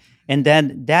 right? And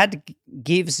then that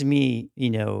gives me,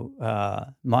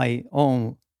 my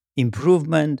own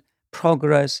improvement,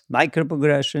 progress,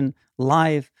 microprogression,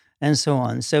 life, and so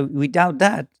on. So without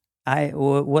that, I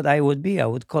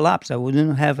would collapse. I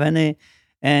wouldn't have any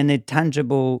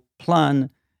tangible plan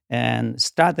and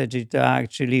strategy to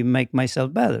actually make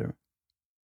myself better.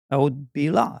 I would be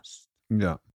lost.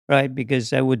 Yeah. Right?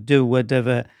 Because I would do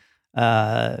whatever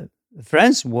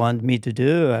friends want me to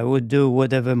do. I would do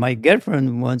whatever my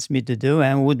girlfriend wants me to do,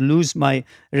 and would lose my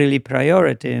really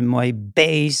priority and my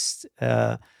base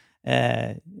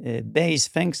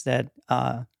things that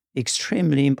are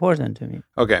extremely important to me.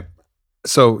 Okay.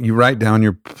 So you write down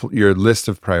your list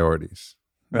of priorities,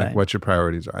 right? Like what your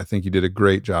priorities are. I think you did a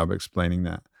great job explaining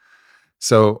that.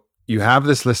 So you have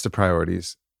this list of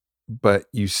priorities, but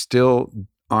you still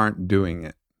aren't doing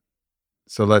it.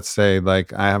 So let's say,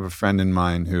 like, I have a friend in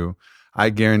mind who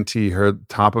I guarantee her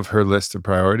top of her list of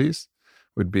priorities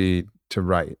would be to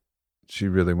write. She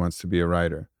really wants to be a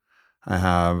writer. I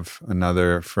have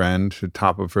another friend who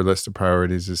top of her list of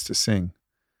priorities is to sing.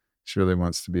 She really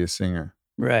wants to be a singer.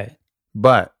 Right.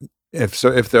 But if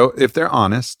they're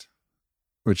honest,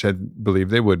 which I believe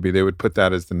they would be, they would put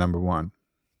that as the number one.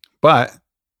 But,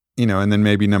 and then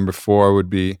maybe number 4 would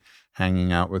be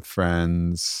hanging out with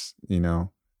friends,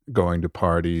 going to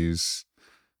parties,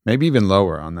 maybe even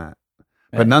lower on that.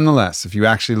 Right. But nonetheless, if you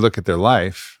actually look at their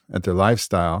life, at their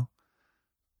lifestyle,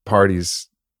 parties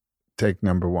take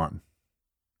number 1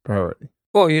 priority.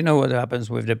 Well, you know what happens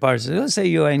with the parties. Let's say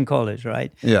you are in college,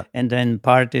 right? Yeah. And then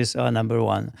parties are number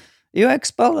 1. You're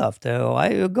expelled after a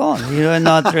while, you're gone. You're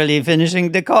not really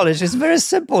finishing the college. It's very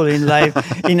simple in life.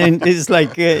 It's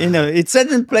like, it's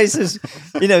certain places,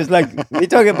 it's like we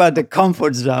talk about the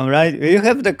comfort zone, right? You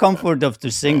have the comfort of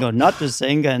to sing or not to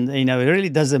sing, and, it really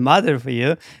doesn't matter for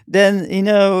you. Then,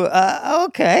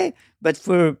 okay. But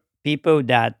for people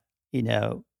that,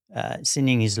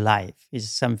 singing is life,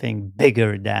 is something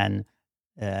bigger than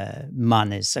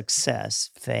money, success,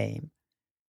 fame.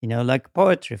 Like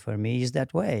poetry for me is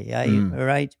that way. I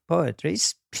write poetry.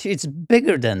 It's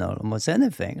bigger than almost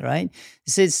anything, right?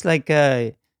 It's like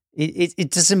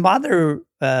it doesn't matter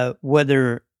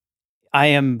whether I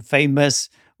am famous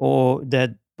or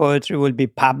that poetry will be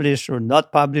published or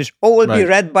not published or will be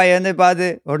read by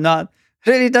anybody or not.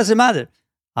 Really doesn't matter.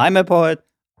 I'm a poet.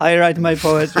 I write my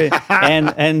poetry,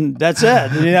 and that's it.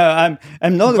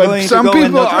 I'm not going to go. Some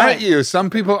people aren't you. Some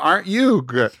people aren't you.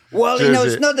 Well,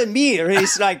 it's not a me.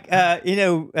 It's like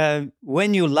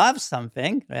when you love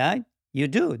something, right? You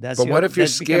do. But what if you're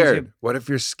scared? What if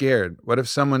you're scared? What if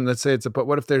someone, let's say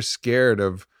what if they're scared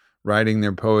of writing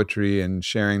their poetry and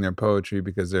sharing their poetry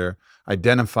because they're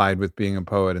identified with being a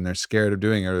poet and they're scared of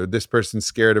doing it, or this person's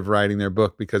scared of writing their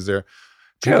book because they're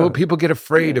People get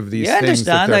afraid of these things.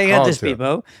 I get these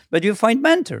people, but you find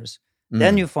mentors.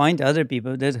 Then you find other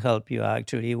people that help you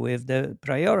actually with the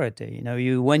priority.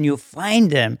 When you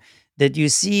find them, that you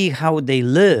see how they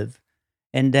live,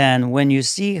 and then when you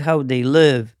see how they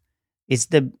live, it's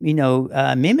the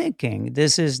mimicking.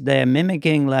 This is the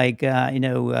mimicking, like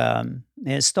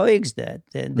Stoics did.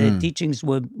 The teachings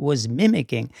was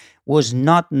mimicking, was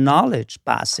not knowledge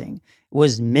passing,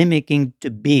 was mimicking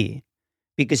to be.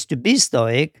 Because to be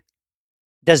Stoic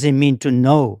doesn't mean to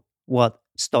know what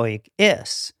Stoic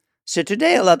is. So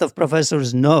today a lot of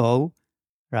professors know,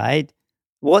 right,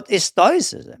 what is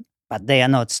Stoicism, but they are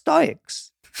not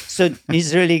Stoics. So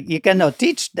it's really, you cannot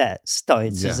teach that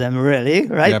Stoicism, really,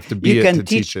 right? You have to be to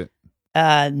teach it.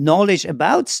 knowledge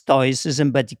about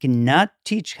Stoicism, but you cannot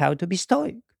teach how to be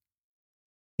Stoic.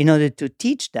 In order to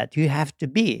teach that, you have to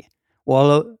be.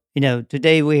 Well,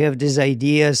 today we have these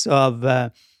ideas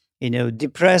of,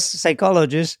 depressed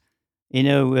psychologists,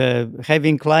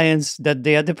 having clients that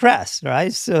they are depressed,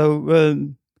 right?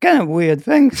 So kind of weird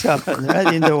things happen,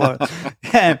 right, in the world.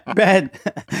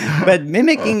 but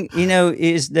mimicking,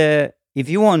 is if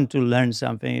you want to learn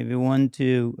something, if you want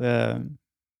to,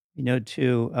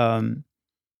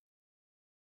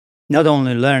 not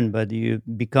only learn, but you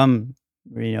become,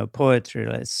 poetry,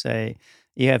 let's say,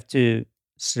 you have to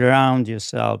surround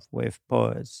yourself with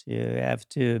poets. You have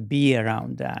to be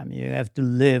around them. You have to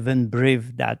live and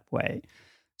breathe that way.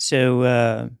 So,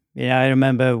 I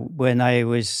remember when I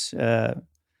was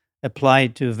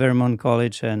applied to Vermont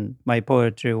College and my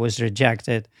poetry was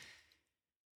rejected.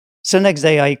 So next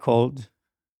day I called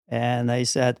and I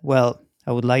said, well,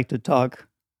 I would like to talk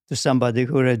to somebody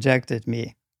who rejected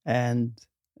me. And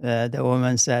the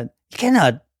woman said, you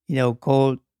cannot,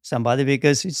 call somebody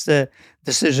because it's the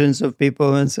decisions of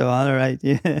people and so on, right?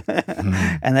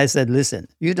 And I said, listen,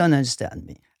 you don't understand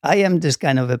me. I am this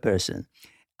kind of a person.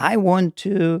 I want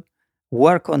to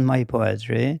work on my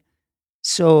poetry.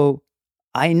 So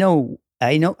I know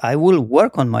I will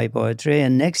work on my poetry,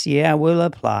 and next year I will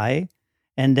apply.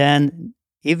 And then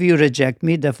if you reject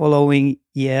me the following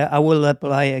year, I will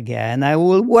apply again. I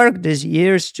will work these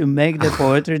years to make the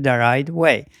poetry the right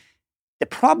way. The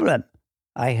problem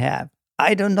I have,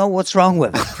 I don't know what's wrong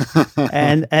with it.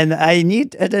 and I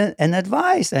need an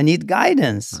advice. I need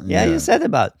guidance. Yeah, you said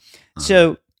about.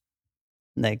 So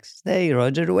next day,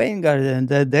 Roger Weingarten,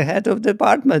 the head of the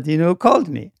department, called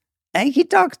me. And he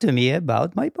talked to me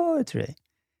about my poetry.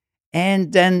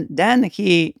 And then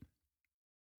he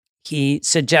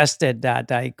suggested that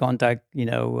I contact,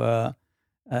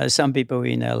 some people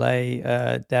in LA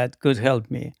that could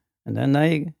help me. And then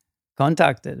I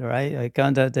contacted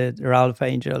Ralph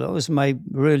Angel. He was my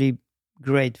really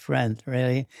great friend,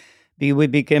 really. We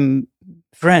became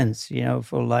friends,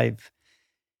 for life.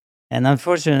 And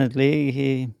unfortunately,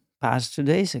 he passed 2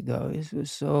 days ago. It was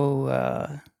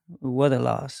so, what a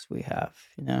loss we have,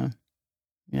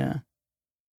 Yeah.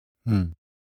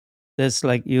 That's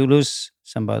like you lose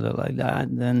somebody like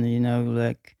that, then,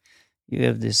 like you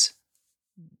have this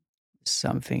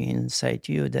something inside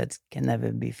you that can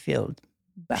never be filled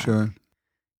back. Sure.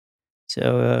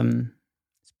 So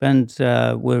spent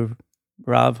with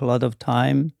Ralph a lot of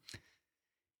time.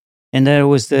 And there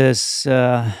was this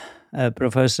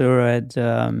professor at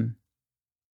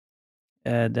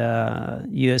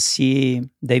USC,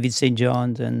 David St.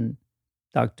 John's, and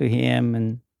talked to him.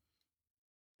 And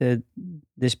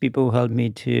these people helped me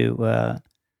to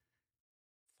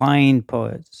find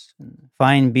poets,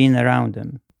 find being around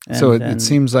them. And so it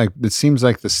seems like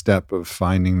the step of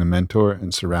finding the mentor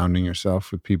and surrounding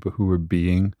yourself with people who are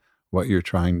being what you're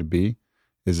trying to be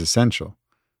is essential,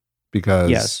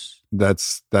 because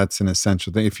that's an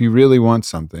essential thing. If you really want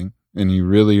something and you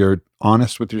really are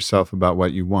honest with yourself about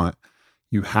what you want,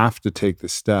 you have to take the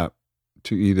step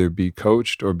to either be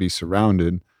coached or be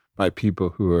surrounded by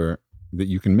people who are that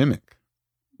you can mimic.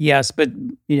 Yes, but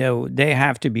they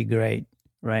have to be great.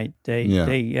 Right, they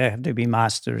have to be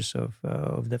masters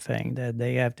of the thing. That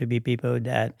they have to be people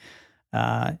that,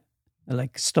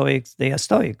 like Stoics. They are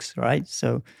Stoics, right?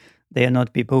 So they are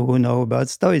not people who know about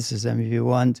Stoicism. If you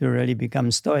want to really become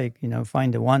Stoic,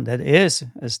 find the one that is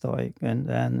a Stoic and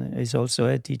then is also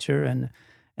a teacher,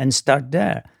 and start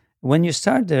there. When you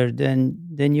start there,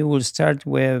 then you will start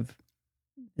with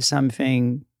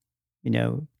something,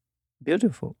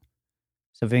 beautiful.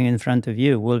 Something in front of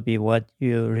you will be what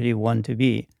you really want to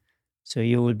be. So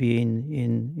you will be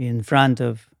in front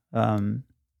of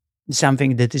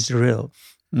something that is real.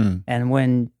 And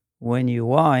when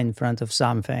you are in front of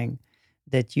something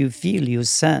that you feel, you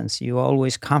sense, you're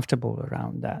always comfortable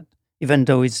around that, even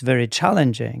though it's very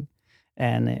challenging.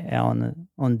 And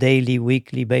on daily,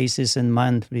 weekly basis and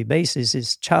monthly basis,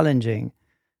 it's challenging.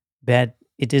 But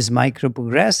it is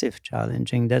micro-progressive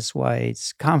challenging. That's why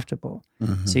it's comfortable.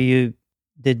 Mm-hmm. So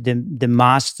the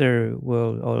master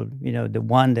will, or the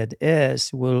one that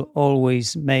is, will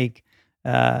always make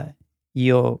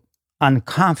your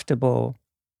uncomfortable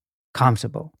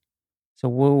comfortable. So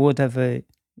whatever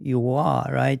you are,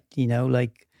 right?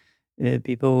 Like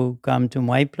people come to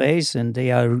my place and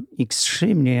they are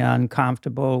extremely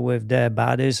uncomfortable with their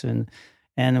bodies and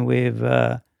with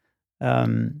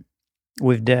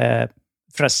their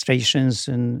frustrations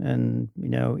and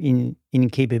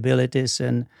incapabilities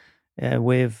and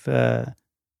with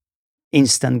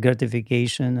instant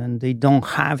gratification, and they don't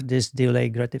have this delay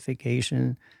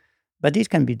gratification. but it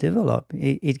can be developed.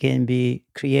 It can be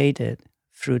created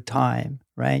through time,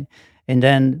 right? And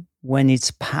then when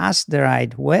it's passed the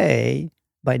right way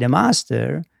by the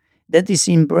master, that is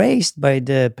embraced by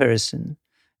the person.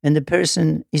 And the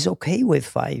person is okay with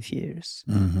 5 years.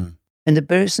 Mm-hmm. And the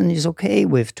person is okay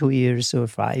with 2 years or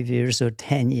 5 years or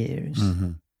 10 years.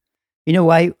 Mm-hmm. You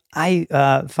know, I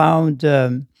found,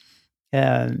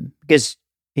 because,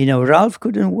 you know, Ralph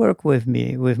couldn't work with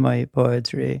me, with my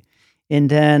poetry. And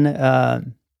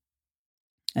then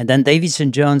David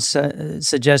St. John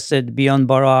suggested Beyond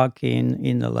Baroque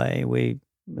in LA. We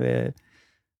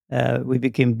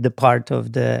became the part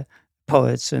of the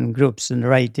poets and groups and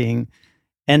writing.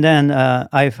 And then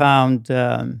I found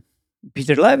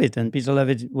Peter Levitt, and Peter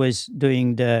Levitt was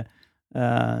doing at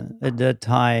that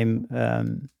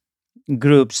time,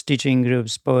 groups, teaching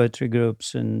groups, poetry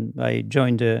groups, and I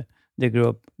joined the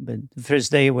group. But the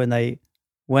first day when I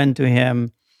went to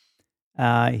him,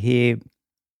 he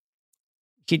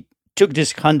took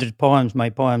these 100 poems, my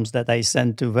poems that I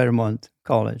sent to Vermont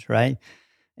College, right?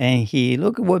 And he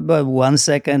looked about 1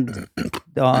 second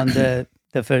on the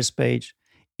first page,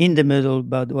 in the middle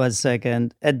about 1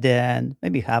 second, at the end,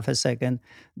 maybe half a second,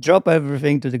 drop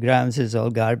everything to the ground, says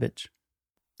all garbage.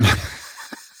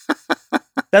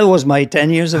 That was my 10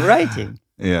 years of writing.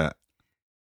 Yeah.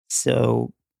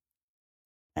 So,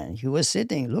 and he was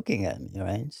sitting looking at me,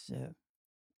 right? So,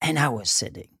 and I was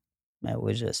sitting. I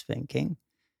was just thinking.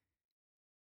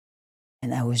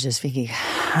 And I was just thinking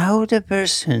how the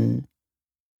person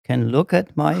can look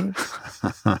at my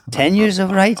 10 years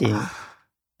of writing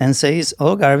and say it's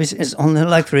all garbage. It's only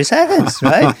like 3 seconds,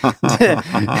 right?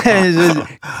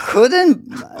 Couldn't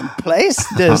place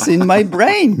this in my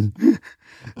brain.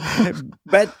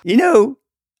 But, you know,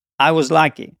 I was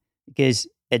lucky because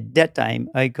at that time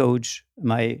I coached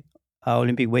my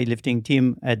Olympic weightlifting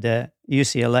team at the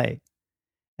UCLA.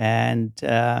 And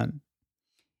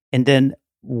then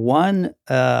one,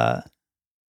 Paul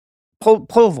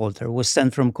Volter was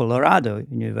sent from Colorado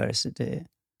University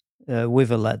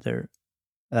with a letter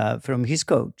from his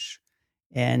coach.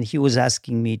 And he was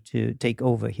asking me to take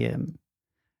over him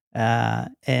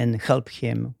and help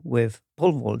him with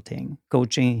pole vaulting,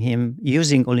 coaching him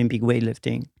using Olympic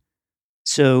weightlifting.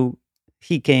 So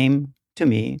he came to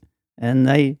me and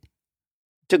I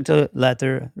took the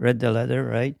letter, read the letter,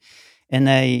 right? And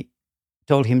I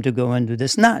told him to go and do the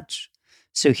snatch.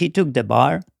 So he took the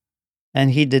bar and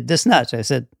he did the snatch. I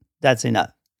said, that's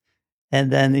enough.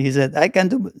 And then he said, I can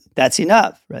do, that's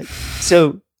enough, right?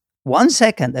 So 1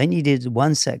 second, I needed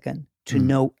 1 second to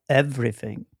know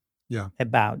everything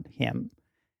about him.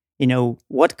 You know,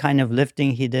 what kind of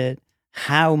lifting he did,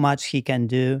 how much he can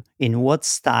do, in what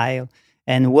style,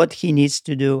 and what he needs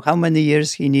to do, how many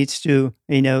years he needs to,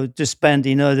 you know, to spend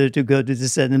in order to go to the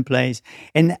certain place.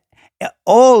 And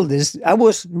all this, I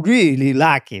was really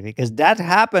lucky because that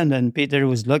happened and Peter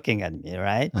was looking at me,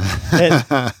 right?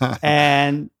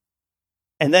 and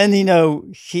then, you know,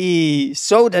 he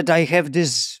saw that I have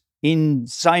this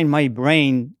inside my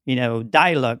brain, you know,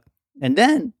 dialogue. And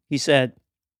then he said,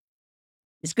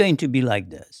 it's going to be like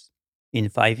this. In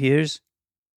 5 years,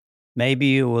 maybe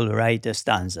you will write a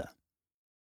stanza.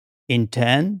 In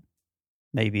 10,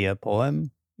 maybe a poem.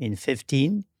 In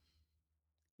 15,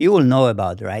 you will know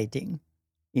about writing.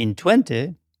 In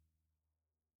 20,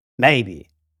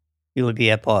 maybe you will be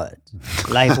a poet.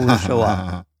 Life will show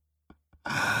up.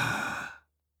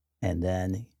 And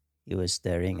then he was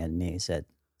staring at me and said,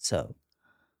 so,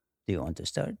 do you want to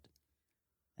start?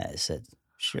 I said,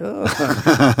 sure.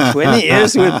 20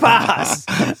 years will pass.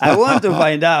 I want to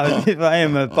find out if I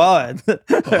am a poet.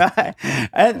 Right?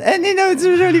 And you know, it's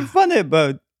really funny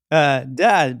about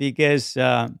that because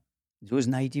it was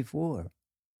 94.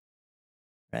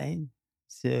 Right?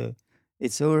 So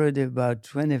it's already about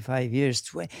 25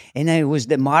 years. And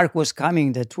the mark was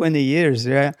coming, the 20 years,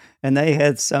 right? And I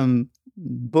had some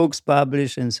books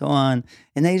published and so on.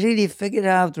 And I really figured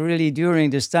out really during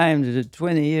this time, the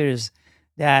 20 years,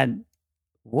 that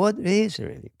what is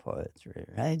really poetry,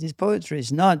 right? This poetry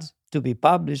is not to be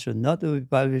published or not to be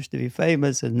published, to be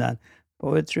famous or not.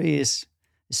 Poetry is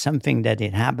something that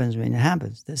it happens when it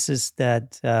happens. This is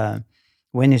that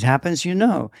when it happens, you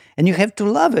know. And you have to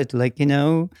love it, like, you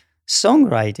know,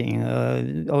 songwriting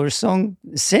or song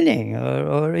singing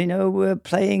or you know,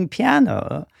 playing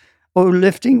piano or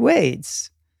lifting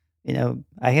weights. You know,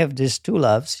 I have these two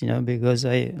loves, you know, because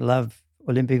I love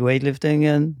Olympic weightlifting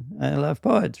and I love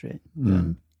poetry.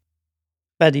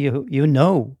 But you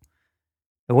know,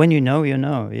 when you know, you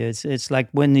know. It's like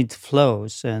when it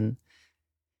flows and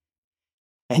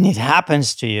it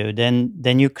happens to you,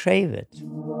 then you crave it.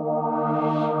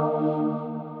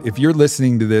 If you're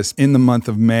listening to this in the month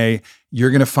of May,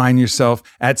 you're going to find yourself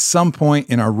at some point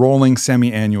in our rolling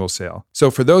semi-annual sale.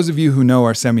 So for those of you who know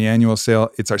our semi-annual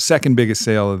sale, it's our second biggest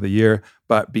sale of the year.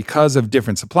 But because of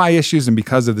different supply issues and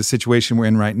because of the situation we're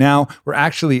in right now, we're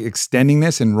actually extending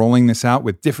this and rolling this out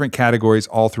with different categories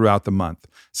all throughout the month.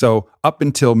 So up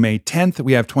until May 10th,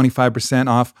 we have 25%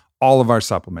 off all of our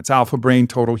supplements: Alpha Brain,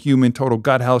 Total Human, Total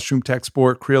Gut Health, Shroom Tech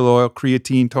Sport, Krill Oil,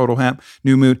 Creatine, Total Hemp,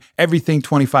 New Mood, everything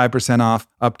 25% off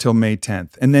up till May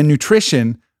 10th. And then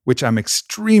nutrition, which I'm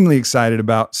extremely excited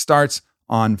about, starts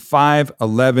on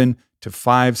 5/11 to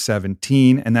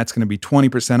 5/17, and that's going to be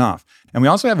 20% off. And we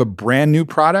also have a brand new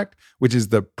product, which is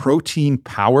the Protein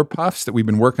Power Puffs that we've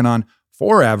been working on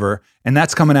forever, and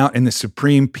that's coming out in the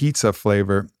Supreme Pizza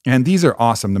flavor. And these are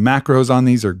awesome. The macros on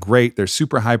these are great. They're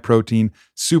super high protein,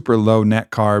 super low net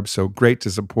carbs, so great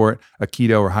to support a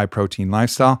keto or high protein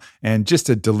lifestyle, and just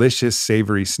a delicious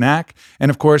savory snack. And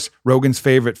of course, Rogan's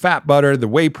favorite fat butter, the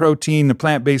whey protein, the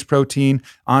plant-based protein,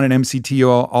 on an MCT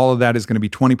oil, all of that is going to be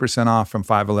 20% off from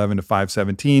 5/11 to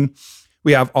 5/17.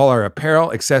 We have all our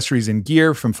apparel, accessories, and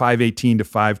gear from 5/18 to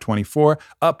 5/24,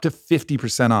 up to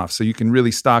 50% off. So you can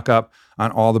really stock up on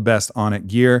all the best Onnit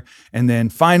gear. And then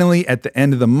finally, at the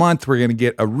end of the month, we're going to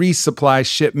get a resupply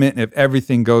shipment, if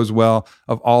everything goes well,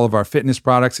 of all of our fitness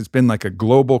products. It's been like a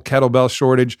global kettlebell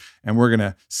shortage, and we're going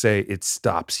to say it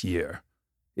stops here.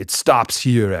 It stops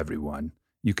here, everyone.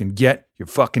 You can get your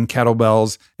fucking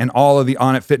kettlebells and all of the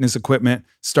Onnit fitness equipment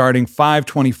starting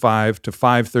 5/25 to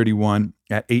 5/31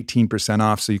 at 18%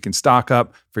 off. So you can stock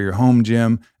up for your home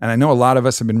gym. And I know a lot of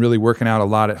us have been really working out a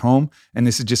lot at home, and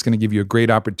this is just going to give you a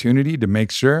great opportunity to make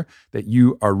sure that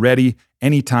you are ready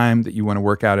anytime that you want to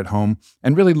work out at home.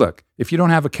 And really look, if you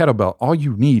don't have a kettlebell, all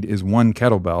you need is one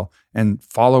kettlebell, and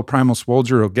follow Primal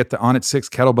Swolger or get the Onnit 6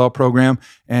 kettlebell program,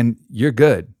 and you're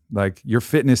good. Like, your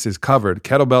fitness is covered.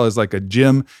 Kettlebell is like a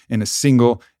gym in a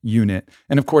single unit.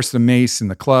 And of course, the mace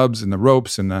and the clubs and the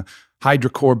ropes and the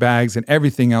HydroCore bags and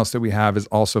everything else that we have is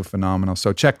also phenomenal.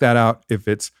 So check that out if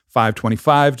it's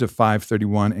 5/25 to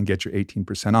 5/31 and get your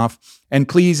 18% off. And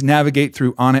please navigate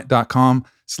through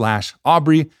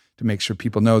onnit.com/Aubrey to make sure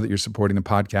people know that you're supporting the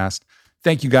podcast.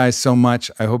 Thank you guys so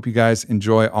much. I hope you guys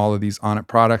enjoy all of these Onnit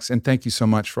products. And thank you so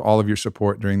much for all of your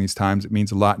support during these times. It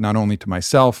means a lot, not only to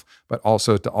myself, but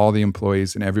also to all the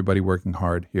employees and everybody working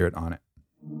hard here at Onnit.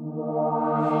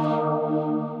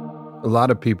 A lot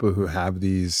of people who have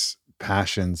these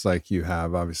passions like you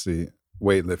have, obviously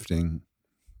weightlifting,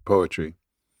 poetry,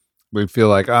 we feel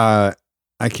like, I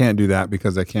can't do that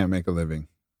because I can't make a living.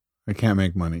 I can't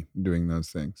make money doing those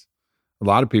things. A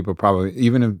lot of people probably,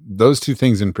 even if those two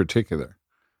things in particular,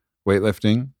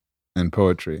 weightlifting and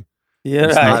poetry,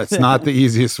 it's not the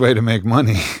easiest way to make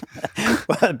money.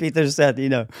 Well, Peter said,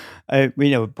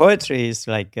 poetry is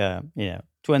like,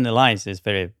 between the lines is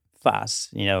very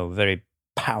fast, very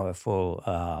powerful,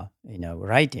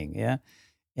 writing. Yeah.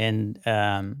 And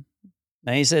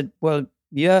he said, well,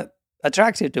 you're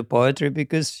attracted to poetry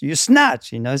because you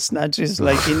snatch, snatch is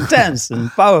like intense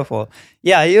and powerful.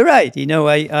 Yeah, you're right.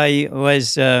 I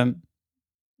was,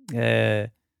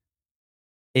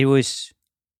 it was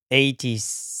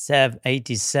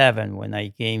 87 when I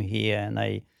came here, and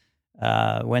I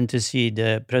went to see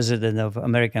the president of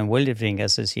American Weightlifting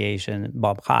Association,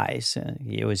 Bob Heiss.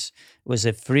 He was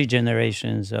a three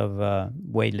generations of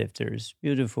weightlifters,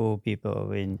 beautiful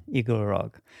people in Eagle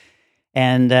Rock.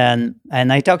 And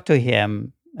I talked to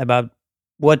him about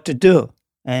what to do.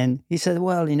 And he said,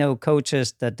 well,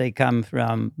 coaches that they come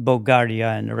from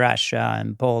Bulgaria and Russia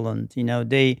and Poland,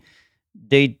 they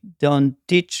don't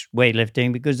teach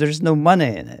weightlifting because there's no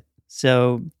money in it.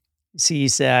 So he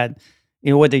said,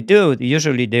 what they do,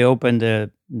 usually they open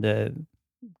the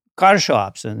car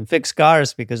shops and fix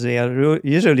cars because they are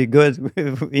usually good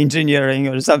with engineering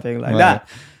or something like that.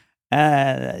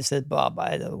 And I said, Bob,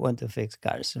 I don't want to fix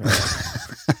cars.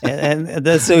 and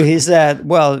so he said,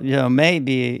 well,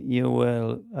 maybe you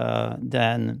will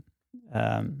then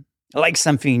like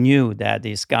something new that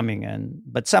is coming.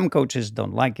 But some coaches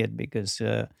don't like it because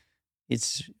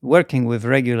it's working with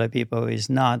regular people is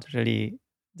not really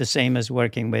the same as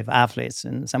working with athletes.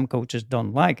 And some coaches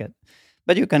don't like it.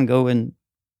 But you can go and,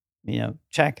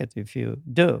 check it if you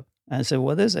do. I said,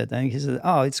 what is it? And he said,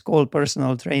 it's called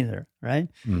personal trainer, right?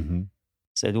 Mm-hmm.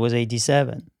 So it was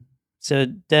 87. So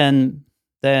then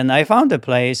I found a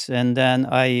place, and then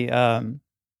I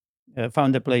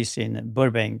found a place in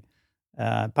Burbank,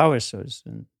 Power Source,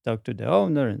 and talked to the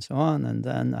owner and so on. And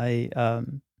then I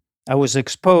was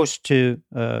exposed to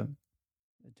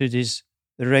these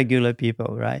regular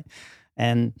people, right?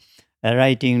 And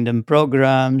writing them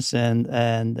programs and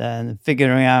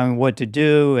figuring out what to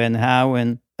do and how.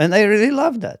 And And I really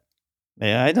loved that.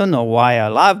 I don't know why I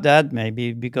loved that.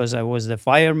 Maybe because I was the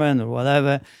fireman or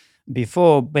whatever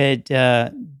before. But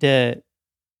the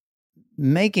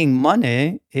making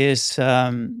money is,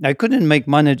 I couldn't make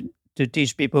money to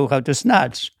teach people how to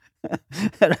snatch.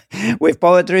 With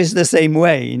poetry, it's the same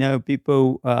way.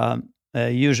 People,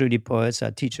 usually poets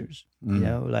are teachers,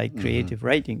 like creative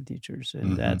writing teachers.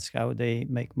 And that's how they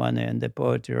make money. And the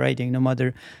poetry writing, no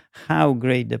matter how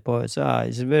great the poets are,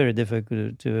 it's very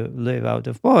difficult to live out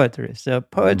of poetry. So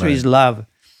poetry is love.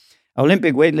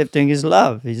 Olympic weightlifting is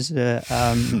love. You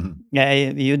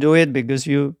do it because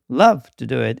you love to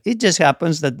do it. It just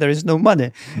happens that there is no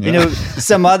money. Yeah.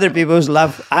 Some other people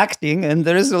love acting, and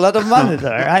there is a lot of money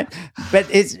there, right? But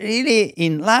it's really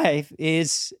in life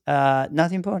is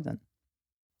not important.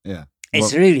 Yeah,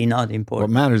 it's really not important.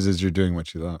 What matters is you're doing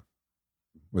what you love.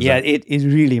 It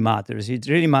really matters. It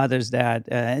really matters that,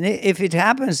 and if it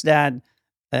happens that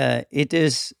it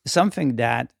is something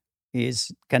that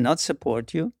cannot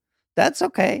support you, that's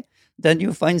okay. Then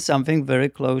you find something very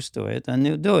close to it and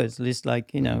you do it. At least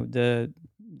like, the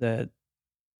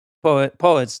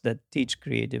poets that teach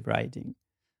creative writing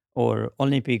or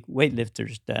Olympic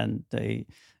weightlifters, then they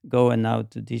go and now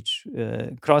to teach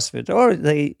CrossFit, or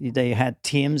they had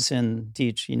teams and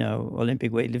teach,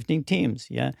 Olympic weightlifting teams.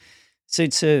 Yeah. So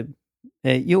it's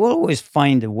you always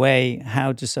find a way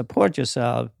how to support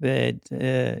yourself, but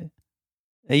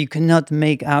you cannot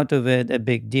make out of it a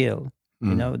big deal.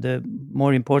 The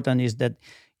more important is that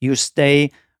you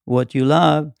stay what you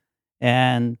love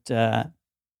and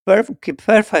keep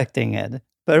perfecting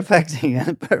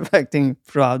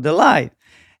throughout the life.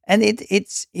 And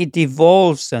it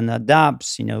evolves and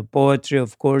adapts. Poetry,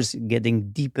 of course, getting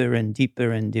deeper and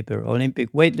deeper and deeper.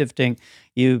 Olympic weightlifting,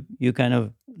 you kind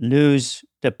of lose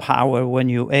the power when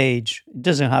you age. It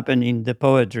doesn't happen in the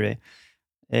poetry.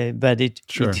 But it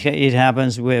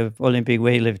happens with Olympic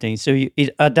weightlifting. So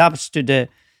it adapts to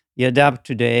you adapt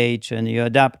to the age and you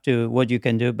adapt to what you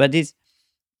can do. But it's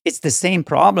the same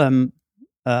problem,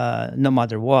 no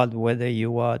matter what, whether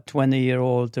you are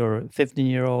 20-year-old or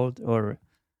 15-year-old or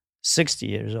 60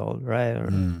 years old, right? Or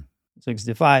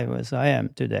 65, as I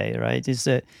am today, right? It's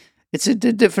a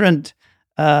different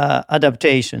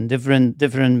adaptation,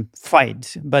 different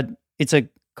fight, but it's a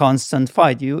constant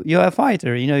fight. You're a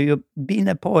fighter. Being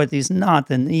a poet is not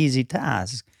an easy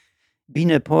task.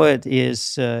 Being a poet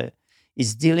is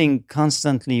dealing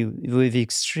constantly with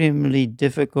extremely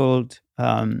difficult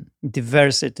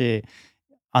diversity,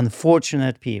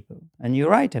 unfortunate people, and you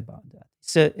write about that.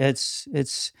 So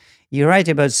it's you write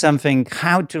about something,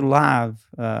 how to love,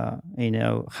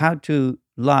 how to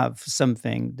love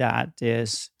something that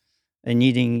is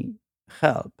needing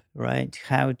help, right?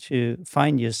 How to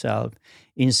find yourself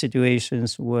in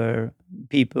situations where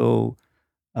people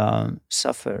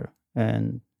suffer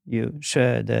and you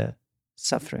share the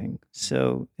suffering.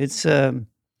 So it's not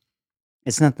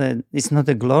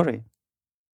a glory.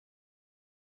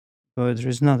 Poetry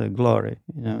is not a glory,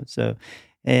 So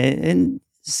and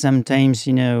sometimes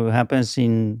happens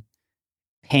in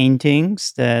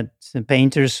paintings that the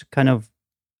painters kind of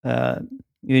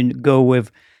go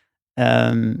with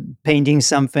painting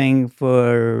something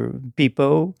for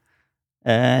people,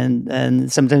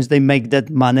 and sometimes they make that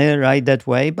money right that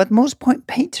way. But most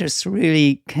painters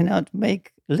really cannot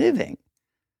make living.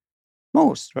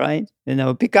 Most, right?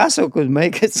 Picasso could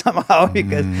make it somehow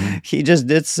because he just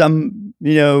did some,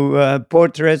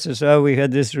 portraits as well. We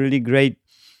had this really great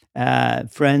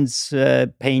friends,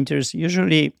 painters.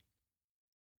 Usually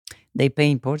they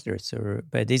paint portraits,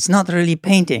 but it's not really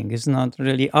painting. It's not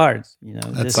really art.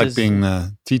 That's like being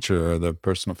the teacher or the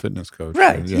personal fitness coach.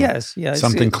 Right. Yes.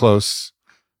 Something close,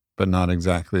 but not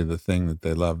exactly the thing that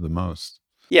they love the most.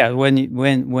 Yeah.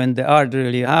 When the art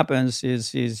really happens,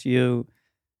 is you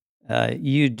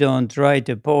don't write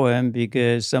a poem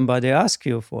because somebody asked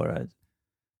you for it.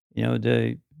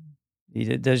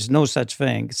 There's no such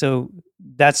thing. So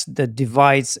that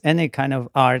divides any kind of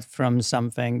art from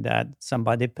something that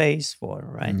somebody pays for,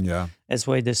 right? Yeah. That's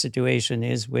why the situation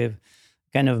is with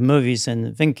kind of movies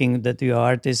and thinking that you're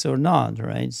artist or not,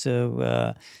 right?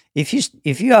 So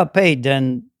if you are paid,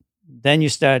 then you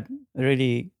start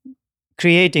really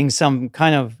creating some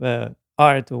kind of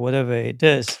art or whatever it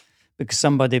is because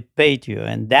somebody paid you,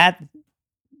 and that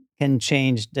can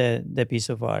change the piece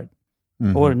of art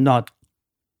or not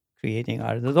creating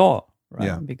art at all,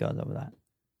 right? Because of that.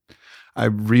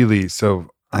 So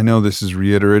I know this is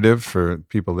reiterative for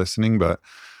people listening, but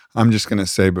I'm just going to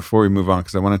say before we move on,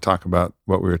 because I want to talk about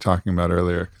what we were talking about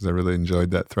earlier, because I really enjoyed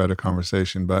that thread of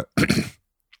conversation. But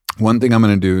one thing I'm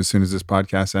going to do as soon as this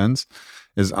podcast ends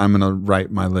is I'm going to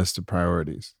write my list of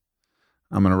priorities.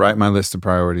 I'm going to write my list of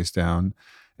priorities down,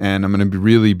 and I'm going to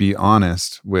really be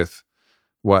honest with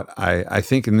what I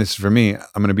think, and this for me,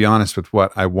 I'm going to be honest with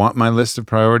what I want my list of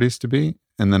priorities to be.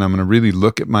 And then I'm going to really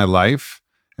look at my life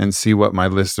and see what my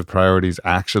list of priorities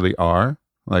actually are,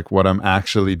 like what I'm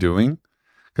actually doing.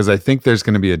 Because I think there's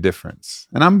going to be a difference.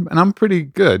 And I'm pretty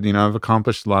good. You know, I've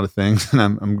accomplished a lot of things, and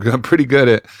I'm pretty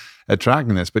good at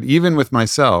tracking this. But even with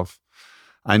myself,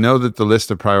 I know that the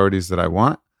list of priorities that I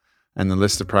want and the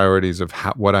list of priorities of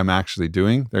what I'm actually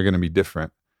doing, they're going to be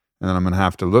different. And then I'm going to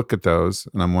have to look at those,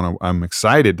 and I'm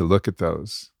excited to look at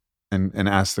those and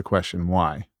ask the question,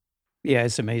 why? Yeah,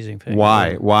 it's amazing.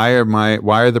 Why? Why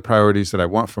are the priorities that I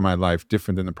want for my life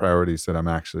different than the priorities that I'm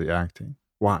actually acting?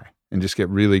 Why? And just get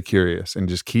really curious and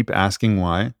just keep asking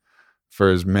why for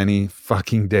as many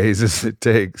fucking days as it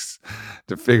takes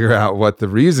to figure out what the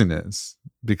reason is.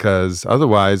 Because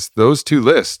otherwise, those two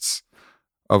lists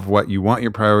of what you want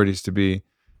your priorities to be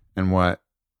and what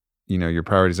your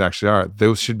priorities actually are,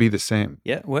 those should be the same.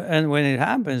 Yeah, and when it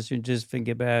happens, you just think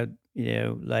about,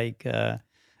 like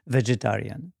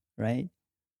vegetarian, right?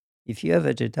 If you're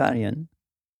vegetarian,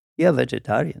 you're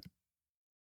vegetarian.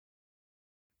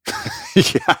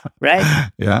 Yeah.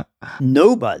 Right? Yeah.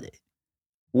 Nobody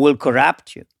will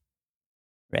corrupt you,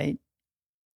 right?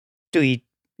 To eat,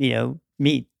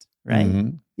 meat, right? Mm-hmm.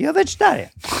 You're a vegetarian.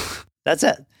 That's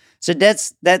it. So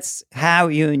that's how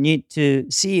you need to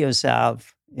see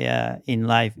yourself in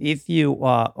life. If you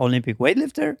are Olympic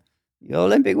weightlifter, you're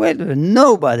Olympic weightlifter.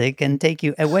 Nobody can take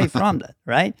you away from that,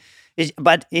 right?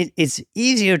 But it's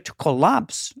easier to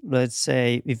collapse, let's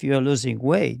say, if you're losing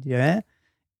weight, yeah?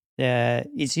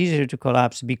 It's easier to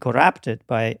collapse, be corrupted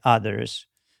by others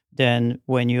than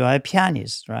when you are a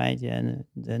pianist, right? And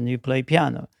then you play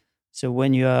piano. So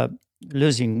when you are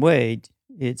losing weight,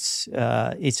 it's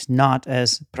not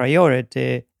as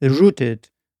priority rooted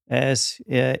as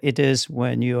it is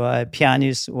when you are a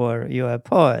pianist or you are a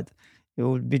poet. You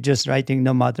will be just writing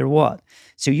no matter what.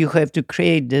 So you have to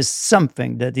create this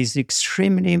something that is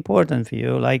extremely important for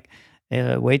you, like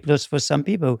weight loss for some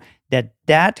people,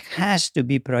 that has to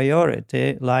be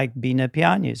priority, like being a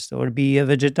pianist or be a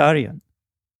vegetarian.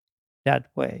 That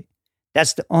way.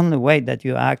 That's the only way that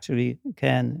you actually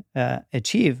can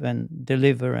achieve and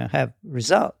deliver and have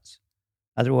results.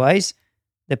 Otherwise,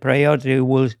 the priority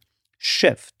will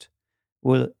shift.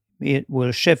 It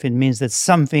will shift. It means that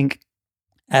something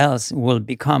else will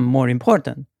become more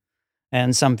important,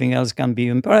 and something else can be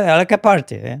important, like a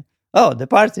party. Eh? Oh, the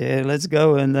party! Let's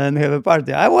go and then have a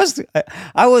party. I was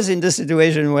in the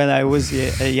situation when I was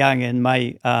young, and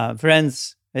my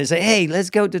friends they say, "Hey, let's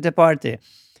go to the party."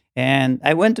 And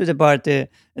I went to the party,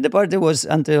 and the party was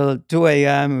until 2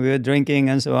 a.m. We were drinking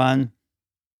and so on.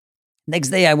 Next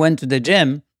day, I went to the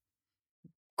gym,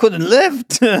 couldn't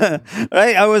lift,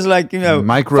 right? I was like,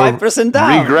 micro 5%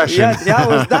 down. Regression. Yeah, I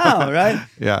was down, right?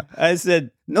 Yeah. I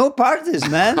said, no parties,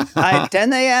 man. At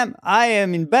 10 a.m., I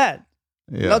am in bed,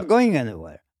 not going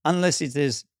anywhere. Unless it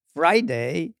is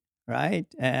Friday, right?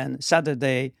 And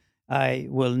Saturday, I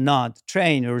will not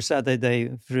train, or Saturday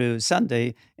through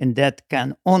Sunday, and that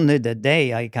can only the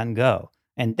day I can go,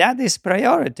 and that is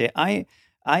priority.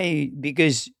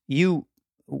 Because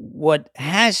what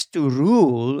has to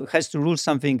rule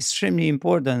something extremely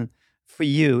important for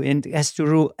you, and it has to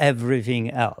rule everything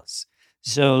else.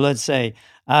 So let's say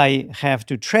I have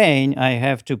to train, I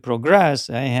have to progress,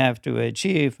 I have to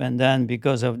achieve, and then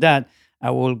because of that,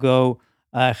 I will go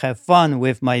have fun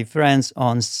with my friends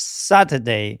on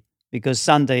Saturday. Because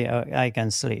Sunday I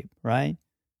can sleep, right?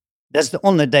 That's the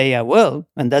only day I will,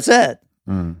 and that's it.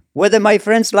 Whether my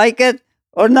friends like it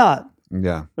or not.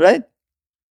 Yeah. Right?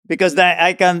 Because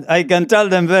I can tell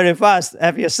them very fast,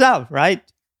 have yourself, right?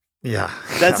 Yeah.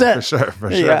 That's it. For sure.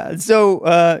 Yeah. So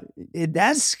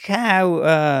that's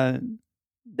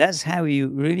how you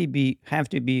really have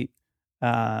to be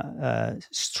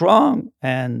strong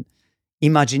and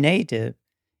imaginative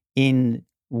in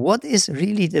what is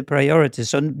really the priority.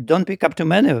 So don't pick up too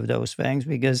many of those things,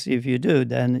 because if you do,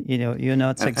 then you're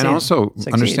not succeeding. And also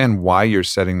understand why you're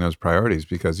setting those priorities,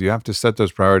 because you have to set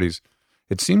those priorities.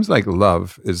 It seems like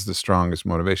love is the strongest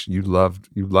motivation. You loved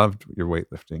your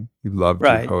weightlifting. You loved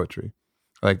your poetry.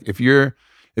 Like if your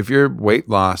weight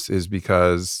loss is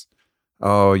because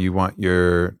you want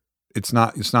it's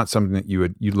not something that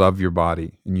you love your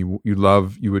body, and you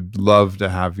would love to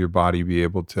have your body be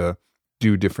able to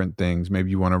do different things.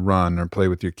 Maybe you want to run or play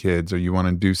with your kids, or you want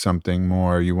to do something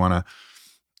more.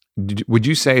 Would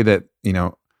you say that,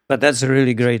 But that's a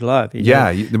really great love.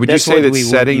 Yeah. Would you say that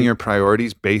setting your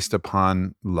priorities based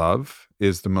upon love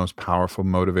is the most powerful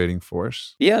motivating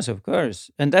force? Yes, of course.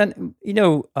 And then,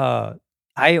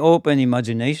 I open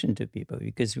imagination to people,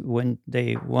 because when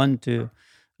they want to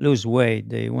lose weight,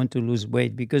 they want to lose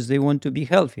weight because they want to be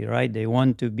healthy, right? They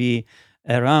want to be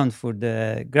around for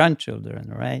the grandchildren,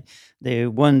 right? They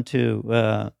want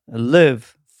to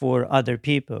live for other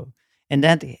people. And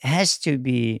that has to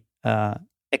be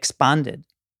expanded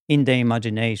in the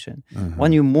imagination. Mm-hmm.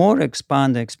 When you more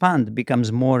expand, it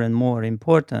becomes more and more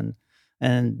important,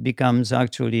 and becomes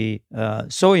actually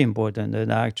so important that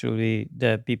actually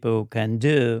the people can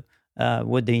do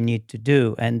what they need to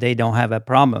do, and they don't have a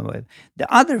problem with.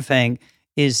 The other thing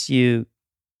is you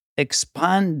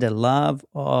expand the love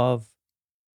of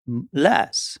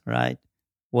less, right?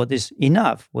 What is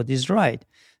enough, what is right.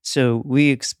 So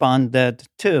we expand that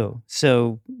too.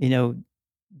 So,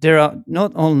 there are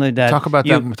not only that. Talk about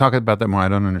that more. I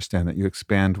don't understand that. You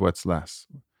expand what's less.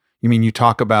 You mean you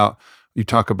talk about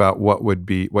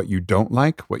what you don't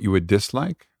like, what you would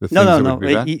dislike? No.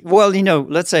 Well,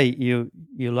 let's say you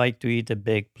like to eat a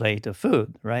big plate of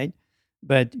food, right?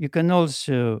 But you can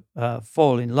also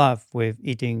fall in love with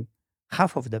eating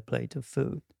half of the plate of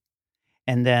food.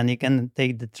 And then you can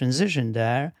take the transition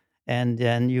there, and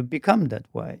then you become that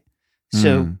way.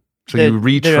 So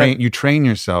you train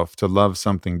yourself to love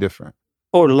something different.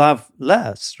 Or love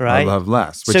less, right? Or love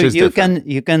less, which so is you different.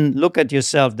 you can look at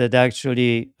yourself that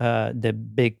actually the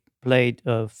big plate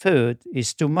of food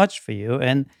is too much for you,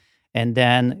 and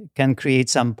then can create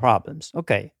some problems.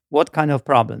 Okay, what kind of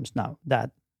problems now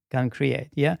that can create?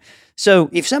 Yeah. So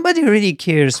if somebody really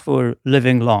cares for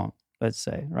living long, let's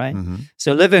say, right? Mm-hmm.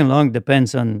 So living long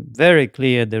depends on very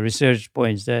clear the research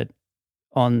points that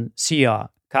on CR,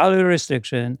 calorie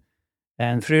restriction,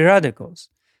 and free radicals.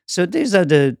 So these are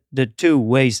the two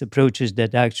ways approaches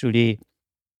that actually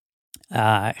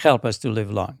help us to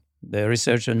live long. The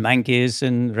research on monkeys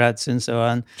and rats and so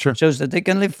on shows that they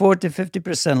can live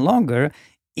 40-50% longer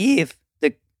if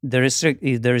there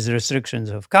is restrictions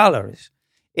of calories.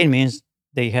 It means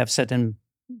they have certain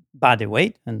body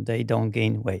weight and they don't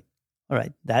gain weight. All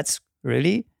right, that's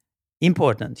really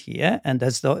important here, and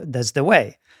that's the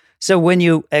way. So when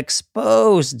you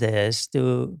expose this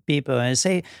to people and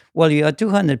say, well, you are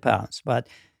 200 pounds, but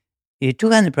you're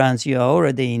 200 pounds, you are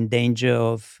already in danger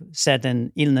of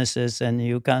certain illnesses and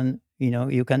you can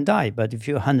die. But if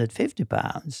you're 150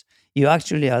 pounds, you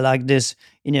actually are like this,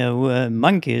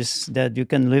 monkeys that you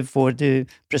can live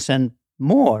 40%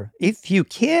 more. If you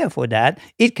care for that,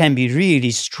 it can be really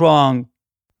strong.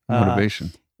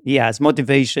 Motivation. Yes,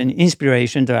 motivation,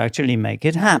 inspiration to actually make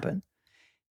it happen.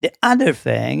 The other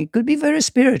thing, it could be very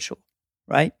spiritual,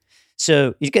 right?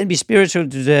 So it can be spiritual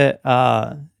to the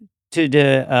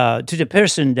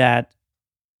person that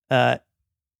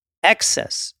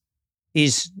excess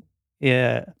is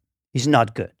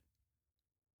not good,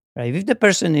 right? If the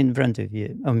person in front of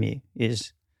me,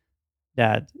 is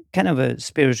that kind of a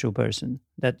spiritual person,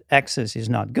 that excess is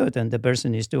not good, and the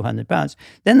person is 200 pounds,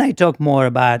 then I talk more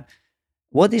about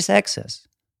what is excess.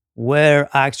 Where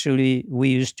actually we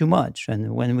use too much,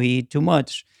 and when we eat too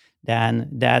much, then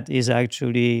that is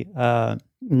actually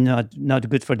not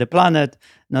good for the planet,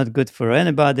 not good for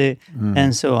anybody,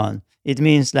 and so on. It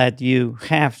means that you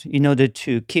have, in order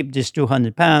to keep this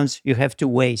 200 pounds, you have to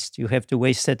waste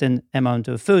certain amount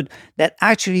of food that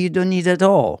actually you don't need at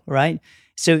all, right?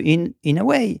 So in a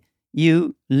way,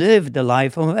 you live the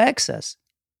life of excess.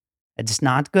 It's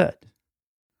not good,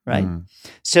 right?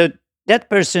 So that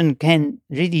person can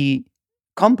really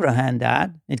comprehend that.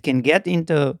 It can get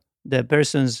into the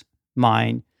person's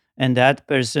mind, and that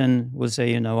person will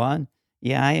say, you know what?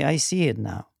 Yeah, I see it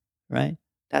now, right?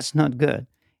 That's not good.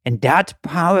 And that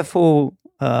powerful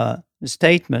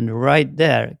statement right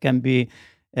there can be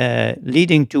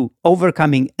leading to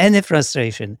overcoming any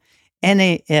frustration,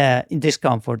 any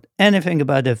discomfort, anything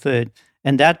about the food.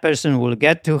 And that person will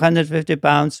get 250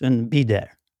 pounds and be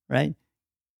there, right?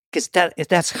 Because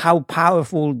that's how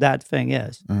powerful that thing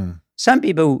is. Some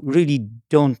people really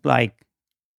don't like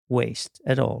waste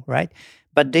at all, right?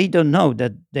 But they don't know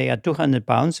that they are 200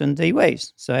 pounds and they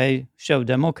waste. So I show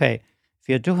them, okay, if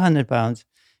you're 200 pounds,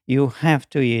 you have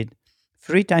to eat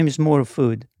 3 times more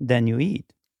food than you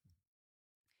eat.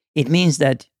 It means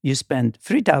that you spend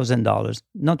 $3,000,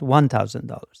 not $1,000.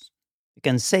 You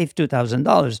can save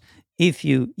 $2,000 if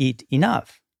you eat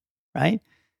enough, right?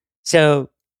 So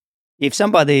if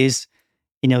somebody is,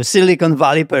 Silicon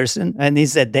Valley person and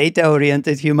is a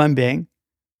data-oriented human being,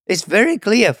 it's very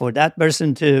clear for that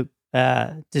person to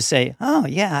say, oh,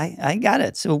 yeah, I got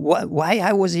it. So why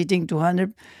I was eating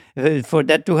 200 for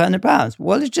that 200 pounds?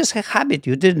 Well, it's just a habit.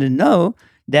 You didn't know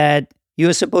that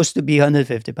you're supposed to be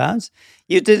 150 pounds.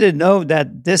 You didn't know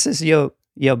that this is your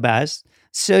best.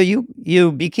 So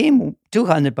you became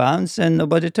 200 pounds and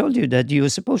nobody told you that you were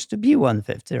supposed to be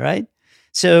 150, right?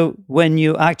 So when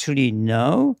you actually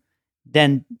know,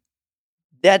 then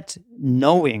that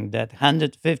knowing that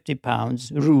 150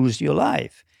 pounds rules your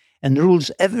life and rules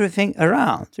everything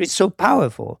around. It's so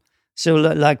powerful. So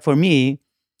like for me,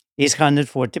 it's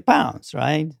 140 pounds,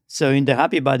 right? So in the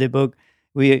Happy Body book,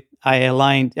 I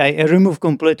removed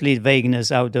completely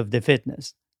vagueness out of the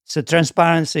fitness. So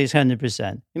transparency is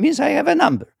 100%. It means I have a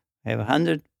number. I have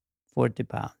 140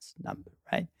 pounds number,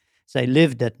 right? So I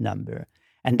live that number.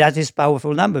 And that is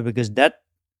powerful number because that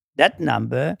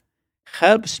number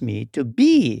helps me to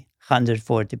be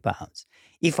 140 pounds.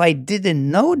 If I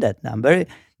didn't know that number,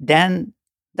 then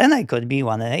I could be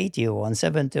 180 or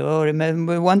 170 or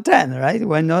remember 110, right?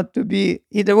 Why not to be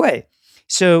either way?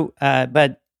 So,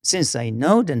 but since I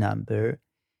know the number,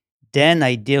 then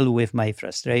I deal with my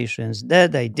frustrations.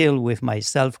 Then I deal with my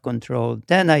self-control.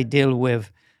 Then I deal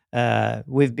with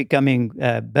becoming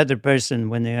a better person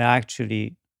when I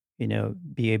actually,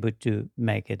 be able to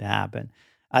make it happen.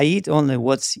 I eat only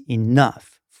what's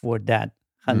enough for that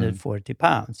 140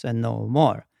 pounds and no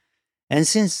more. And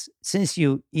since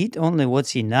you eat only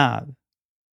what's enough,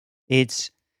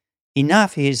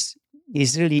 enough is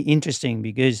really interesting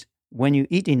because when you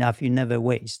eat enough, you never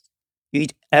waste. You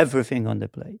eat everything on the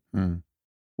plate.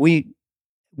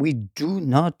 We do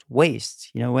not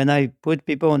waste. When I put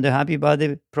people on the Happy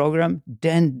Body program,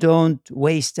 then don't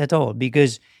waste at all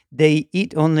because they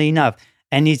eat only enough.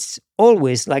 And it's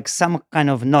always like some kind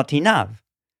of not enough.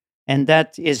 And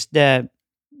that is the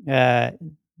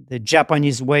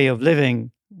Japanese way of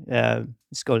living.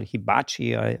 It's called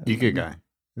hibachi. Ikigai.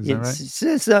 Is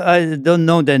that right? I don't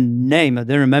know the name. I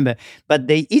don't remember. But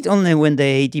they eat only when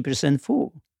they're 80%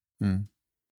 full.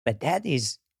 But that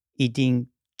is eating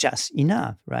just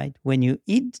enough, right? When you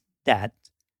eat that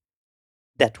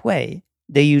way,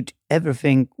 they eat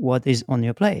everything what is on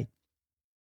your plate.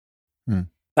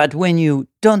 But when you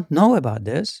don't know about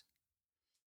this,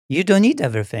 you don't eat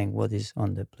everything what is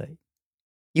on the plate.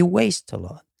 You waste a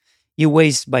lot. You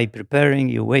waste by preparing.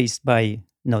 You waste by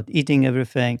not eating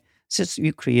everything. So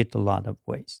you create a lot of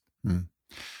waste.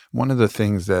 One of the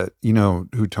things that, you know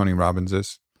who Tony Robbins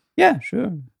is? Yeah,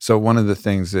 sure. So one of the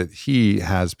things that he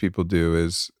has people do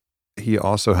is he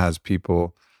also has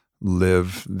people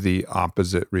live the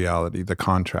opposite reality, the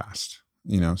contrast,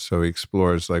 so he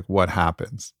explores like what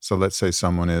happens. So let's say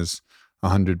someone is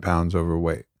 100 pounds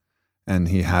overweight and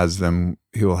he'll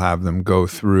have them go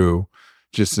through,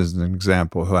 just as an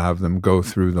example, he'll have them go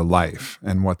through the life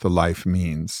and what the life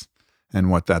means and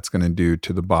what that's going to do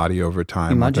to the body over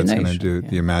time, what that's going to do,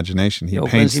 the imagination. He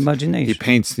paints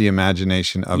the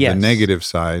imagination of the negative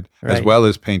side as well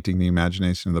as painting the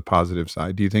imagination of the positive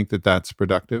side. Do you think that that's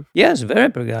productive? Yes, very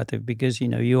productive because,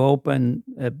 you open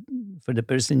for the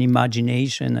person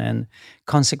imagination and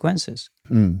consequences.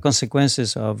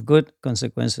 Consequences of good,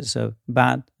 consequences of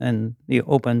bad, and you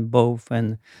open both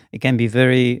and it can be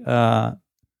very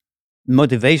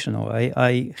motivational.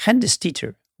 I had this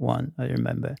teacher, I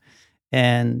remember,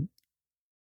 and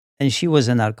she was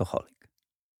an alcoholic,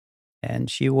 and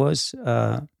she was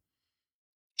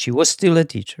still a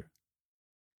teacher,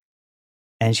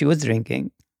 and she was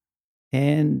drinking.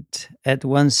 And at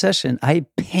one session, I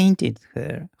painted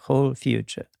her whole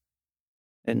future,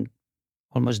 and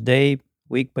almost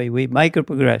week by week, micro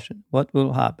progression. What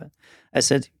will happen?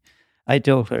 I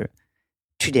told her,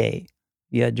 today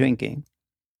you are drinking,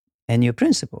 and your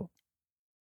principal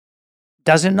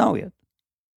doesn't know yet.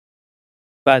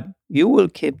 But you will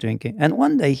keep drinking. And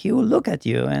one day he will look at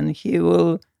you and he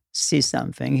will see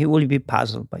something. He will be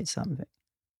puzzled by something,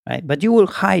 right? But you will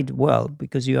hide well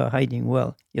because you are hiding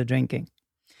well. You're drinking.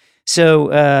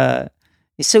 So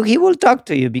he will talk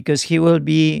to you because he will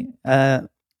be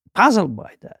puzzled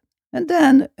by that. And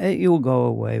then you'll go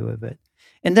away with it.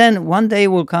 And then one day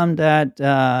will come that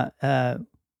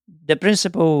the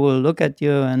principal will look at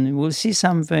you and will see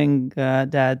something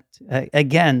that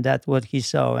what he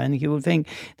saw, and he will think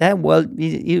that,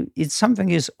 it's something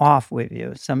is off with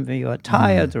you, something you are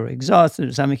tired or exhausted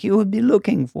or something. He will be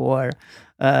looking for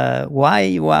why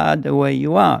you are the way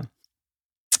you are.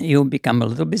 You'll become a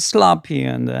little bit sloppy,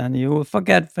 and then you will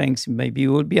forget things. Maybe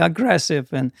you will be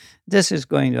aggressive, and this is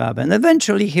going to happen.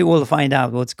 Eventually, he will find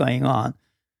out what's going on,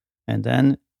 and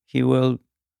then he will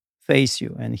face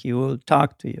you and he will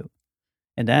talk to you.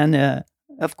 And then,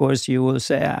 of course, you will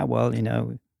say, I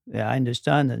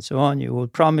understand, and so on. You will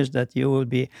promise that you will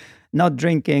be not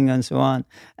drinking and so on.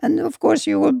 And of course,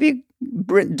 you will be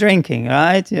drinking,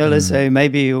 right? Let's say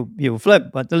maybe you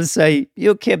flip, but let's say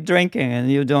you keep drinking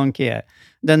and you don't care.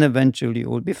 Then eventually you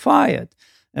will be fired.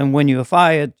 And when you're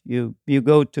fired, you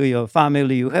go to your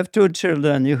family, you have 2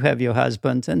 children, you have your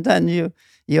husband, and then you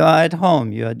are at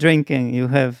home, you are drinking, you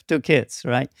have 2 kids,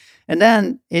 right? And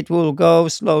then it will go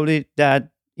slowly, that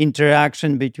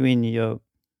interaction between your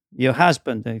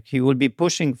husband. He will be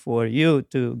pushing for you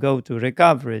to go to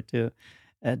recovery, to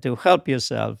help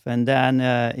yourself. And then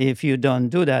if you don't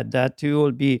do that, that you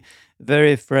will be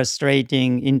very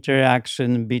frustrating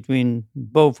interaction between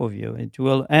both of you. It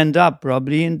will end up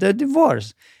probably in the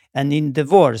divorce. And in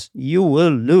divorce, you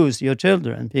will lose your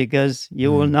children because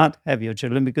you will not have your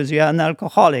children because you are an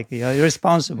alcoholic, you are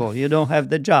irresponsible, you don't have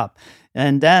the job.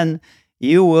 And then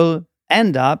you will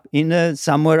end up in a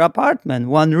somewhere apartment,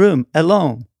 1 room,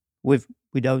 alone,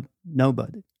 without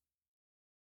nobody.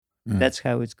 That's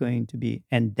how it's going to be.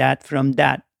 And from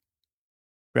that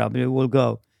probably will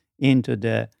go into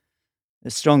the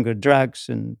stronger drugs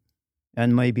and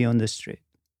maybe on the street.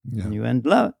 Yeah. And you end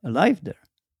life there.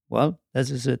 Well, this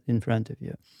is it in front of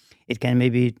you. It can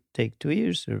maybe take 2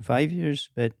 years or 5 years,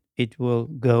 but it will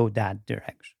go that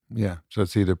direction. Yeah. So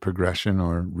it's either progression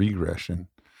or regression.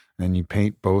 And you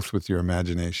paint both with your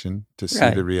imagination to see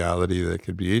the reality that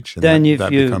could be each. And then that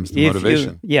becomes the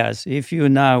motivation. If you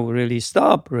now really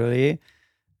stop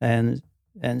and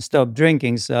stop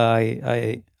drinking. So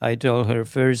I told her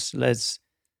first, let's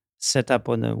set up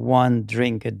on 1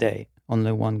 drink a day,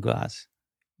 only 1 glass,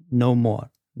 no more,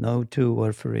 no 2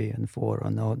 or 3 and 4 or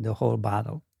no the whole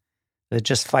bottle. Let's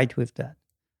just fight with that.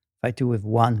 Fight with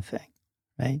one thing,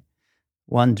 right?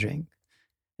 1 drink.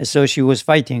 And so she was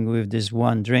fighting with this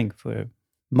 1 drink for a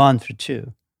month or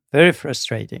 2. Very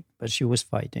frustrating, but she was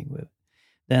fighting with it.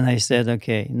 Then I said,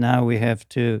 okay, now we have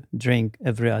to drink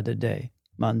every other day,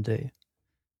 Monday,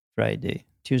 Friday,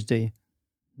 Tuesday,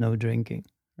 no drinking,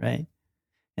 right?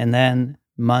 And then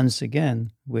months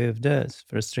again with this,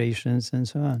 frustrations and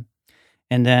so on.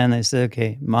 And then I said,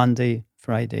 okay, Monday,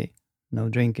 Friday, no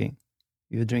drinking.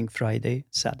 You drink Friday,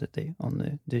 Saturday,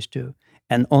 only these 2.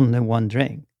 And only 1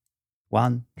 drink.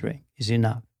 1 drink is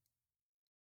enough.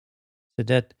 So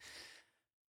that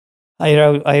I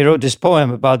wrote this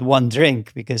poem about 1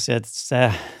 drink because it's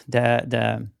the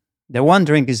 1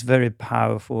 drink is very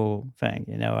powerful thing.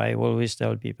 You know, I always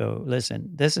tell people, listen,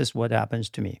 this is what happens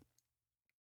to me.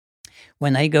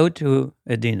 When I go to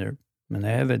a dinner, when I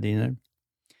have a dinner,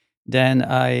 then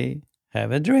I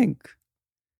have a drink.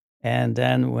 And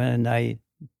then when I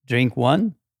drink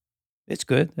 1, it's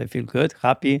good. I feel good,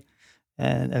 happy,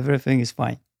 and everything is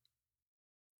fine.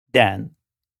 Then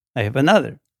I have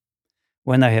another.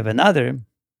 When I have another,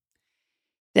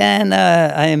 then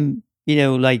I'm,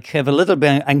 have a little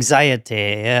bit of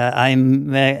anxiety.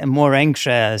 I'm more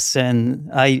anxious and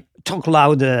I talk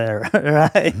louder,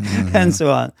 right? Mm-hmm. And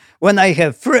so on. When I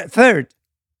have third,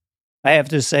 I have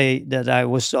to say that I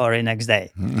was sorry next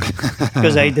day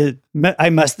because I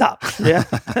messed up. Yeah.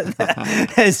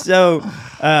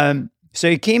 So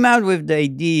he came out with the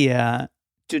idea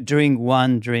to drink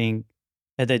 1 drink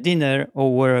at a dinner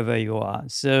or wherever you are.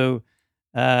 So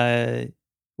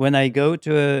when I go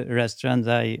to a restaurant,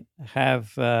 I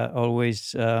have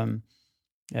always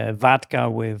vodka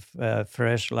with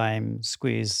fresh lime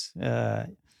squeeze,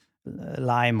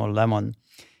 lime or lemon.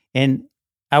 And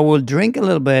I will drink a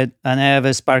little bit and I have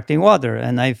a sparkling water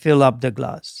and I fill up the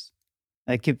glass.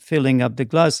 I keep filling up the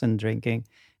glass and drinking.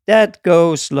 That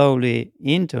goes slowly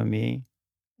into me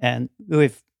and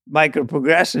with micro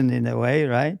progression in a way,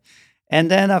 right? And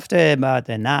then after about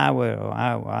an hour or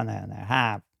 1 and a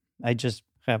half, I just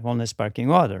have only sparkling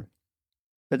water.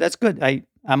 But that's good.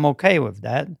 I'm okay with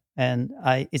that. And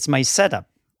it's my setup.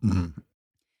 Mm-hmm.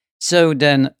 So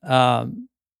then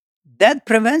that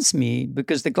prevents me,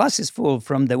 because the glass is full,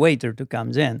 from the waiter to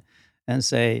comes in and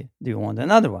say, do you want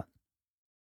another one?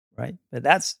 Right? But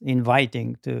that's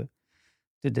inviting to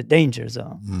the danger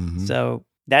zone. Mm-hmm. So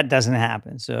that doesn't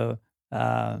happen. So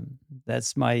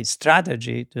that's my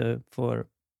strategy for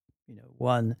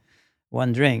one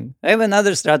drink. I have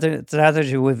another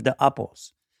strategy with the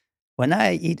apples. When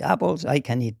I eat apples, I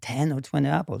can eat 10 or 20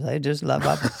 apples. I just love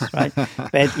apples, right?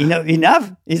 But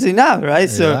enough is enough, right?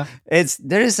 Yeah. So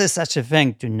there is such a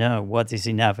thing to know what is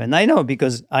enough. And I know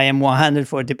because I am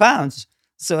 140 pounds.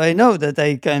 So I know that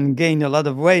I can gain a lot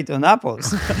of weight on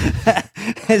apples.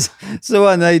 So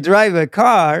when I drive a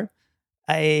car,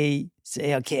 I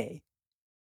say, okay,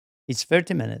 it's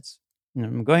 30 minutes. And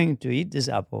I'm going to eat this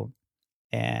apple.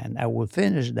 And I will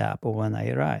finish the apple when I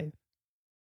arrive.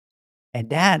 And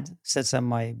that sets up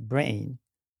my brain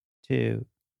to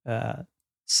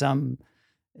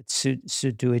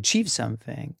achieve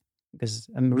something, because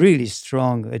I'm a really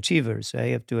strong achiever. So I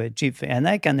have to achieve, and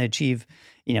I can achieve,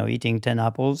 eating 10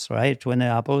 apples, right? 20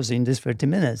 apples in this 30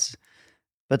 minutes.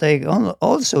 but I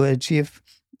also achieve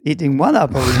eating one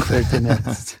apple in 30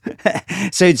 minutes.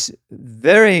 So it's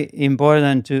very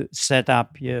important to set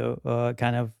up your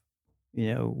kind of,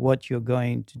 what you're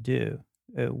going to do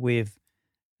with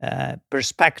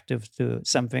perspective to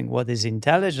something what is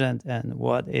intelligent and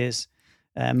what is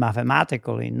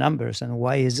mathematical in numbers, and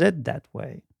why is it that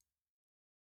way?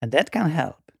 And that can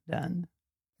help then.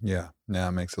 Yeah,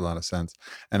 it makes a lot of sense.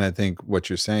 And I think what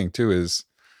you're saying too is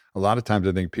a lot of times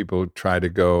I think people try to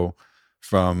go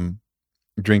from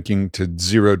drinking to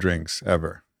 0 drinks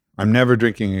ever. I'm never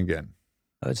drinking again.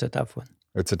 Oh, it's a tough one.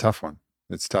 It's a tough one.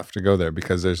 It's tough to go there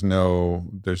because there's no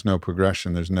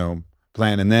progression, there's no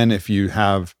plan. And then if you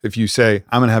say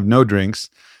I'm going to have no drinks,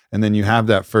 and then you have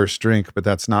that first drink, but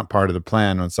that's not part of the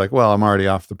plan. And it's like, well, I'm already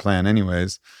off the plan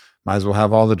anyways. Might as well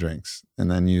have all the drinks.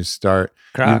 And then you start,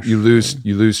 you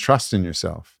lose trust in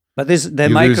yourself. But you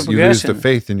lose the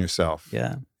faith in yourself.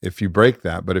 Yeah. If you break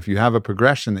that, but if you have a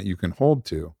progression that you can hold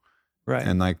to, right,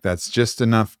 and like that's just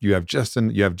enough, you have just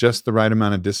the right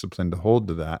amount of discipline to hold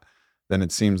to that, then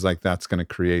it seems like that's going to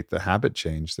create the habit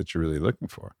change that you're really looking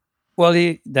for. Well,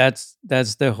 that's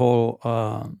the whole,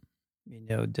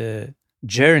 the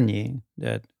journey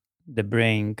that the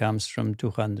brain comes from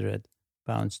 200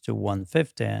 pounds to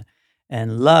 150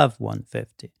 and love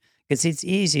 150, because it's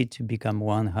easy to become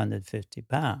 150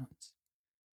 pounds.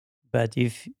 But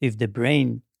if the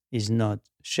brain is not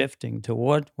shifting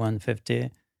toward 150,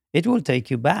 it will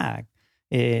take you back.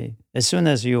 As soon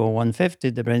as you're 150,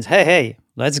 the brain's, hey,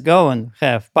 let's go and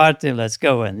have party. Let's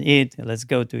go and eat. Let's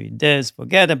go to eat this.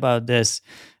 Forget about this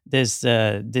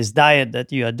diet that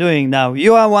you are doing now.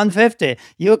 You are 150.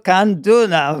 You can't do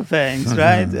now things,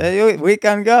 right? We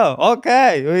can go.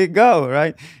 Okay, we go,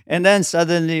 right? And then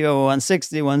suddenly you're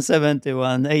 160, 170,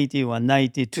 180,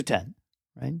 190, 210,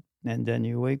 right? And then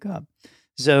you wake up.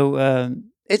 So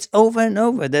it's over and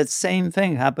over. That same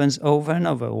thing happens over and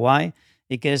over. Why?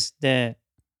 Because the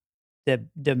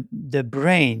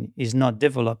brain is not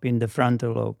developed in the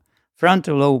frontal lobe.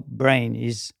 Frontal lobe brain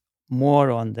is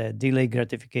more on the delayed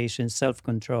gratification,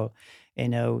 self-control,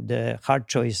 the hard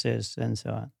choices and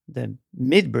so on. The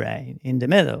midbrain in the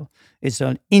middle is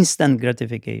on instant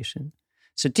gratification.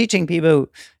 So teaching people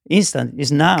instant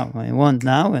is now. I want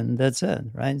now and that's it,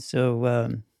 right? So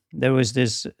there was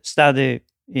this study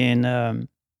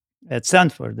at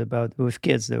Stanford with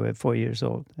kids that were 4 years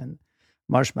old and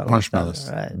marshmallows,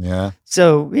 right? Yeah.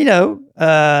 So,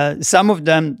 some of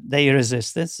them, they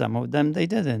resisted, some of them, they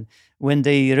didn't. When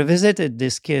they revisited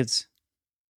these kids,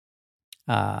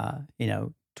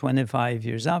 25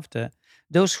 years after,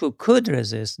 those who could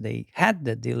resist, they had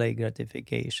the delayed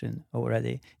gratification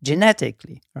already,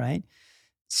 genetically, right?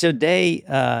 So they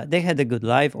had a good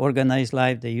life, organized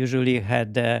life. They usually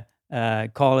had a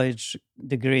college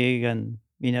degree and,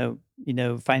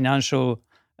 financial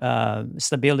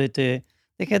stability.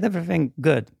 They had everything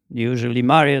good, usually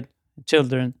married,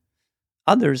 children.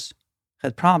 Others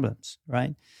had problems,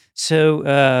 right? So,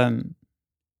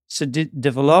 the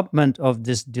development of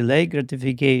this delayed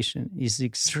gratification is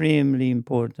extremely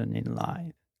important in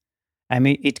life. I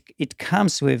mean, it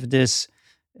comes with this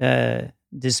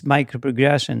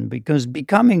micro-progression, because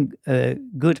becoming a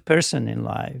good person in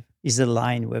life is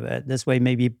aligned with it. That's why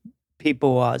maybe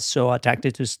people are so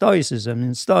attracted to Stoicism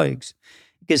and Stoics,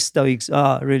 because Stoics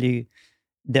are really,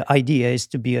 the idea is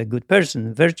to be a good person,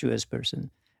 a virtuous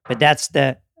person. But that's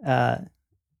the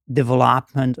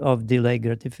development of delayed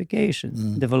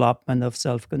gratification, development of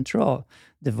self-control,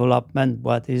 development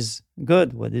what is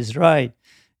good, what is right.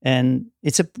 And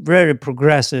it's a very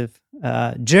progressive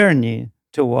journey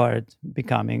toward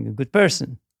becoming a good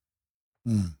person.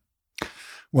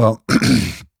 Well,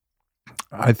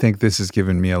 I think this has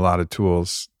given me a lot of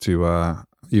tools to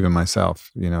even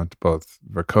myself, to both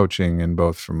for coaching and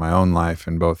both for my own life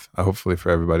and both hopefully for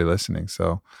everybody listening.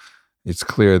 So it's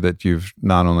clear that you've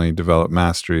not only developed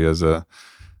mastery as a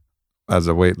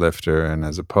weightlifter and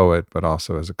as a poet, but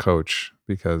also as a coach,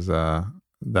 because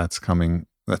that's coming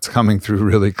through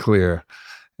really clear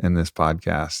in this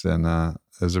podcast. And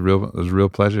it was a real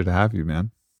pleasure to have you,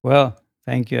 man. Well,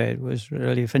 thank you. It was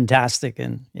really fantastic.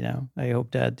 And, I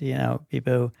hope that,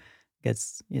 people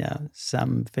gets,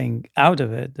 something out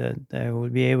of it, that they will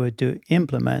be able to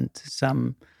implement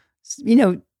some,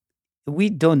 we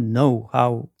don't know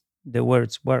how the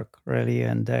words work really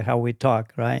and how we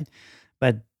talk, right?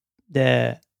 But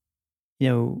the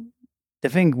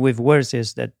thing with words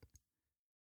is that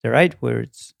the right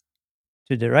words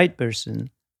to the right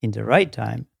person in the right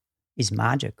time is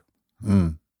magic.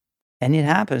 And it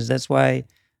happens. That's why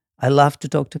I love to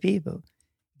talk to people,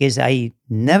 because I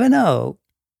never know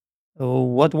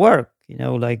what work,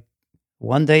 like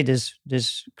one day this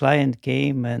client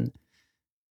came and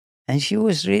she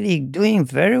was really doing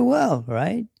very well,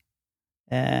 right?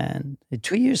 And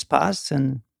 2 years passed,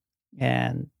 and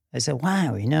I said,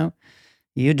 wow,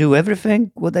 you do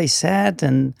everything what I said,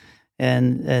 and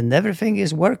everything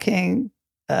is working.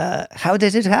 How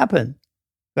did it happen?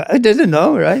 I didn't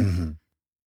know, right? Mm-hmm.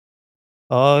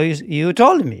 Oh, you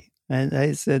told me. And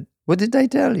I said, what did I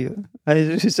tell you?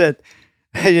 She said,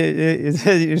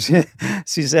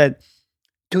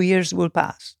 2 years will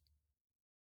pass.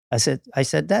 I said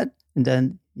that, and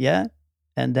then, yeah.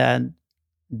 And then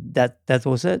that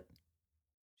was it.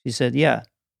 She said, yeah,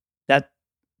 that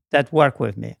worked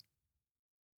with me.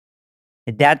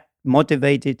 And that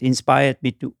motivated, inspired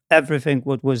me to everything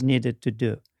what was needed to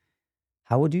do.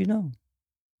 How would you know?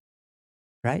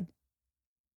 Right?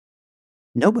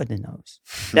 Nobody knows.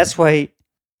 That's why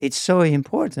it's so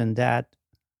important that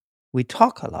we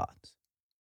talk a lot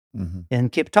and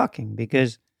keep talking,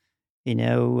 because,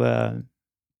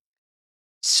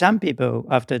 some people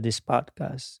after this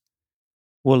podcast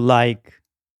will like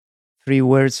 3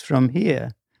 words from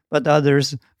here, but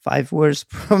others 5 words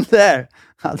from there.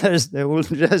 Others, they will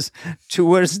just 2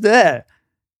 words there.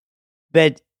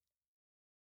 But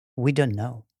we don't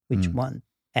know which one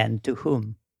and to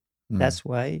whom. That's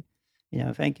why,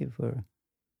 thank you for,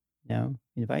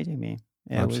 inviting me.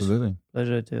 Yeah, absolutely. It was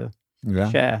a pleasure to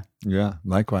share. Yeah,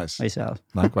 likewise. Myself.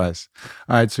 Likewise.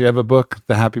 All right, so you have a book,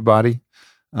 The Happy Body.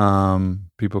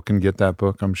 People can get that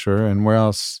book, I'm sure. And where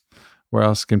else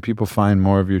can people find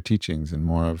more of your teachings and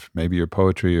more of maybe your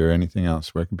poetry or anything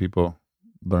else? Where can people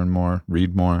learn more,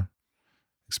 read more,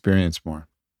 experience more?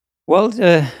 Well,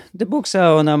 the books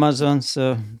are on Amazon,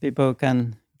 so people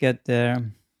can get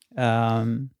there.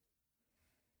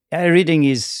 Reading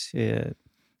is a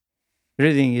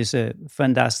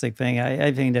fantastic thing.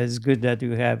 I think that it's good that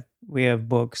we have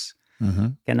books. Mm-hmm.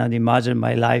 Cannot imagine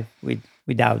my life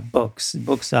without books.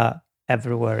 Books are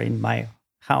everywhere in my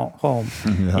home,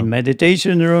 in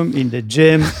meditation room, in the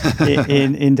gym,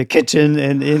 in the kitchen,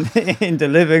 and in the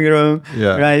living room.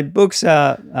 Yeah. Right, books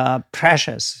are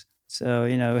precious. So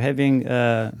having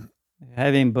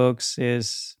books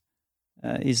is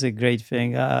a great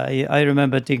thing. I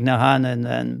remember Thich Nhat Hanh, and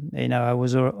then I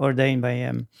was ordained by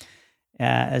him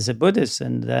as a Buddhist,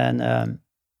 and then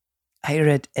I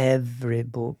read every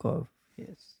book of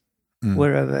his,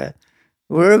 wherever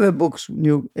books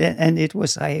new, and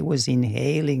I was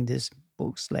inhaling these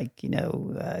books like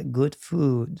good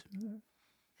food.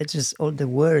 It's just all the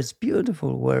words,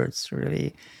 beautiful words.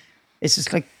 Really, it's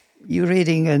just like you're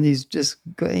reading, and it's just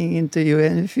going into you,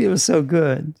 and it feels so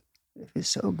good. It feels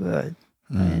so good.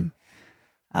 And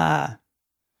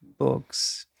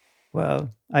books.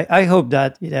 Well, I hope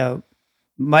that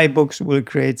my books will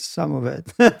create some of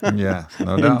it. Yeah,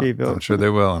 no doubt. People. I'm sure they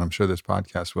will, and I'm sure this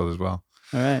podcast will as well.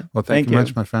 All right. Well, thank you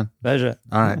much, my friend. Pleasure.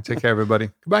 All right. Take care,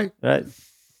 everybody. Goodbye. All right.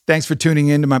 Thanks for tuning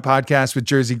in to my podcast with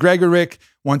Jerzy Gregorek.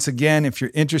 Once again, if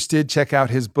you're interested, check out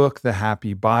his book, The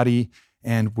Happy Body,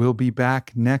 and we'll be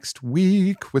back next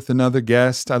week with another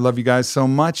guest. I love you guys so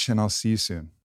much, and I'll see you soon.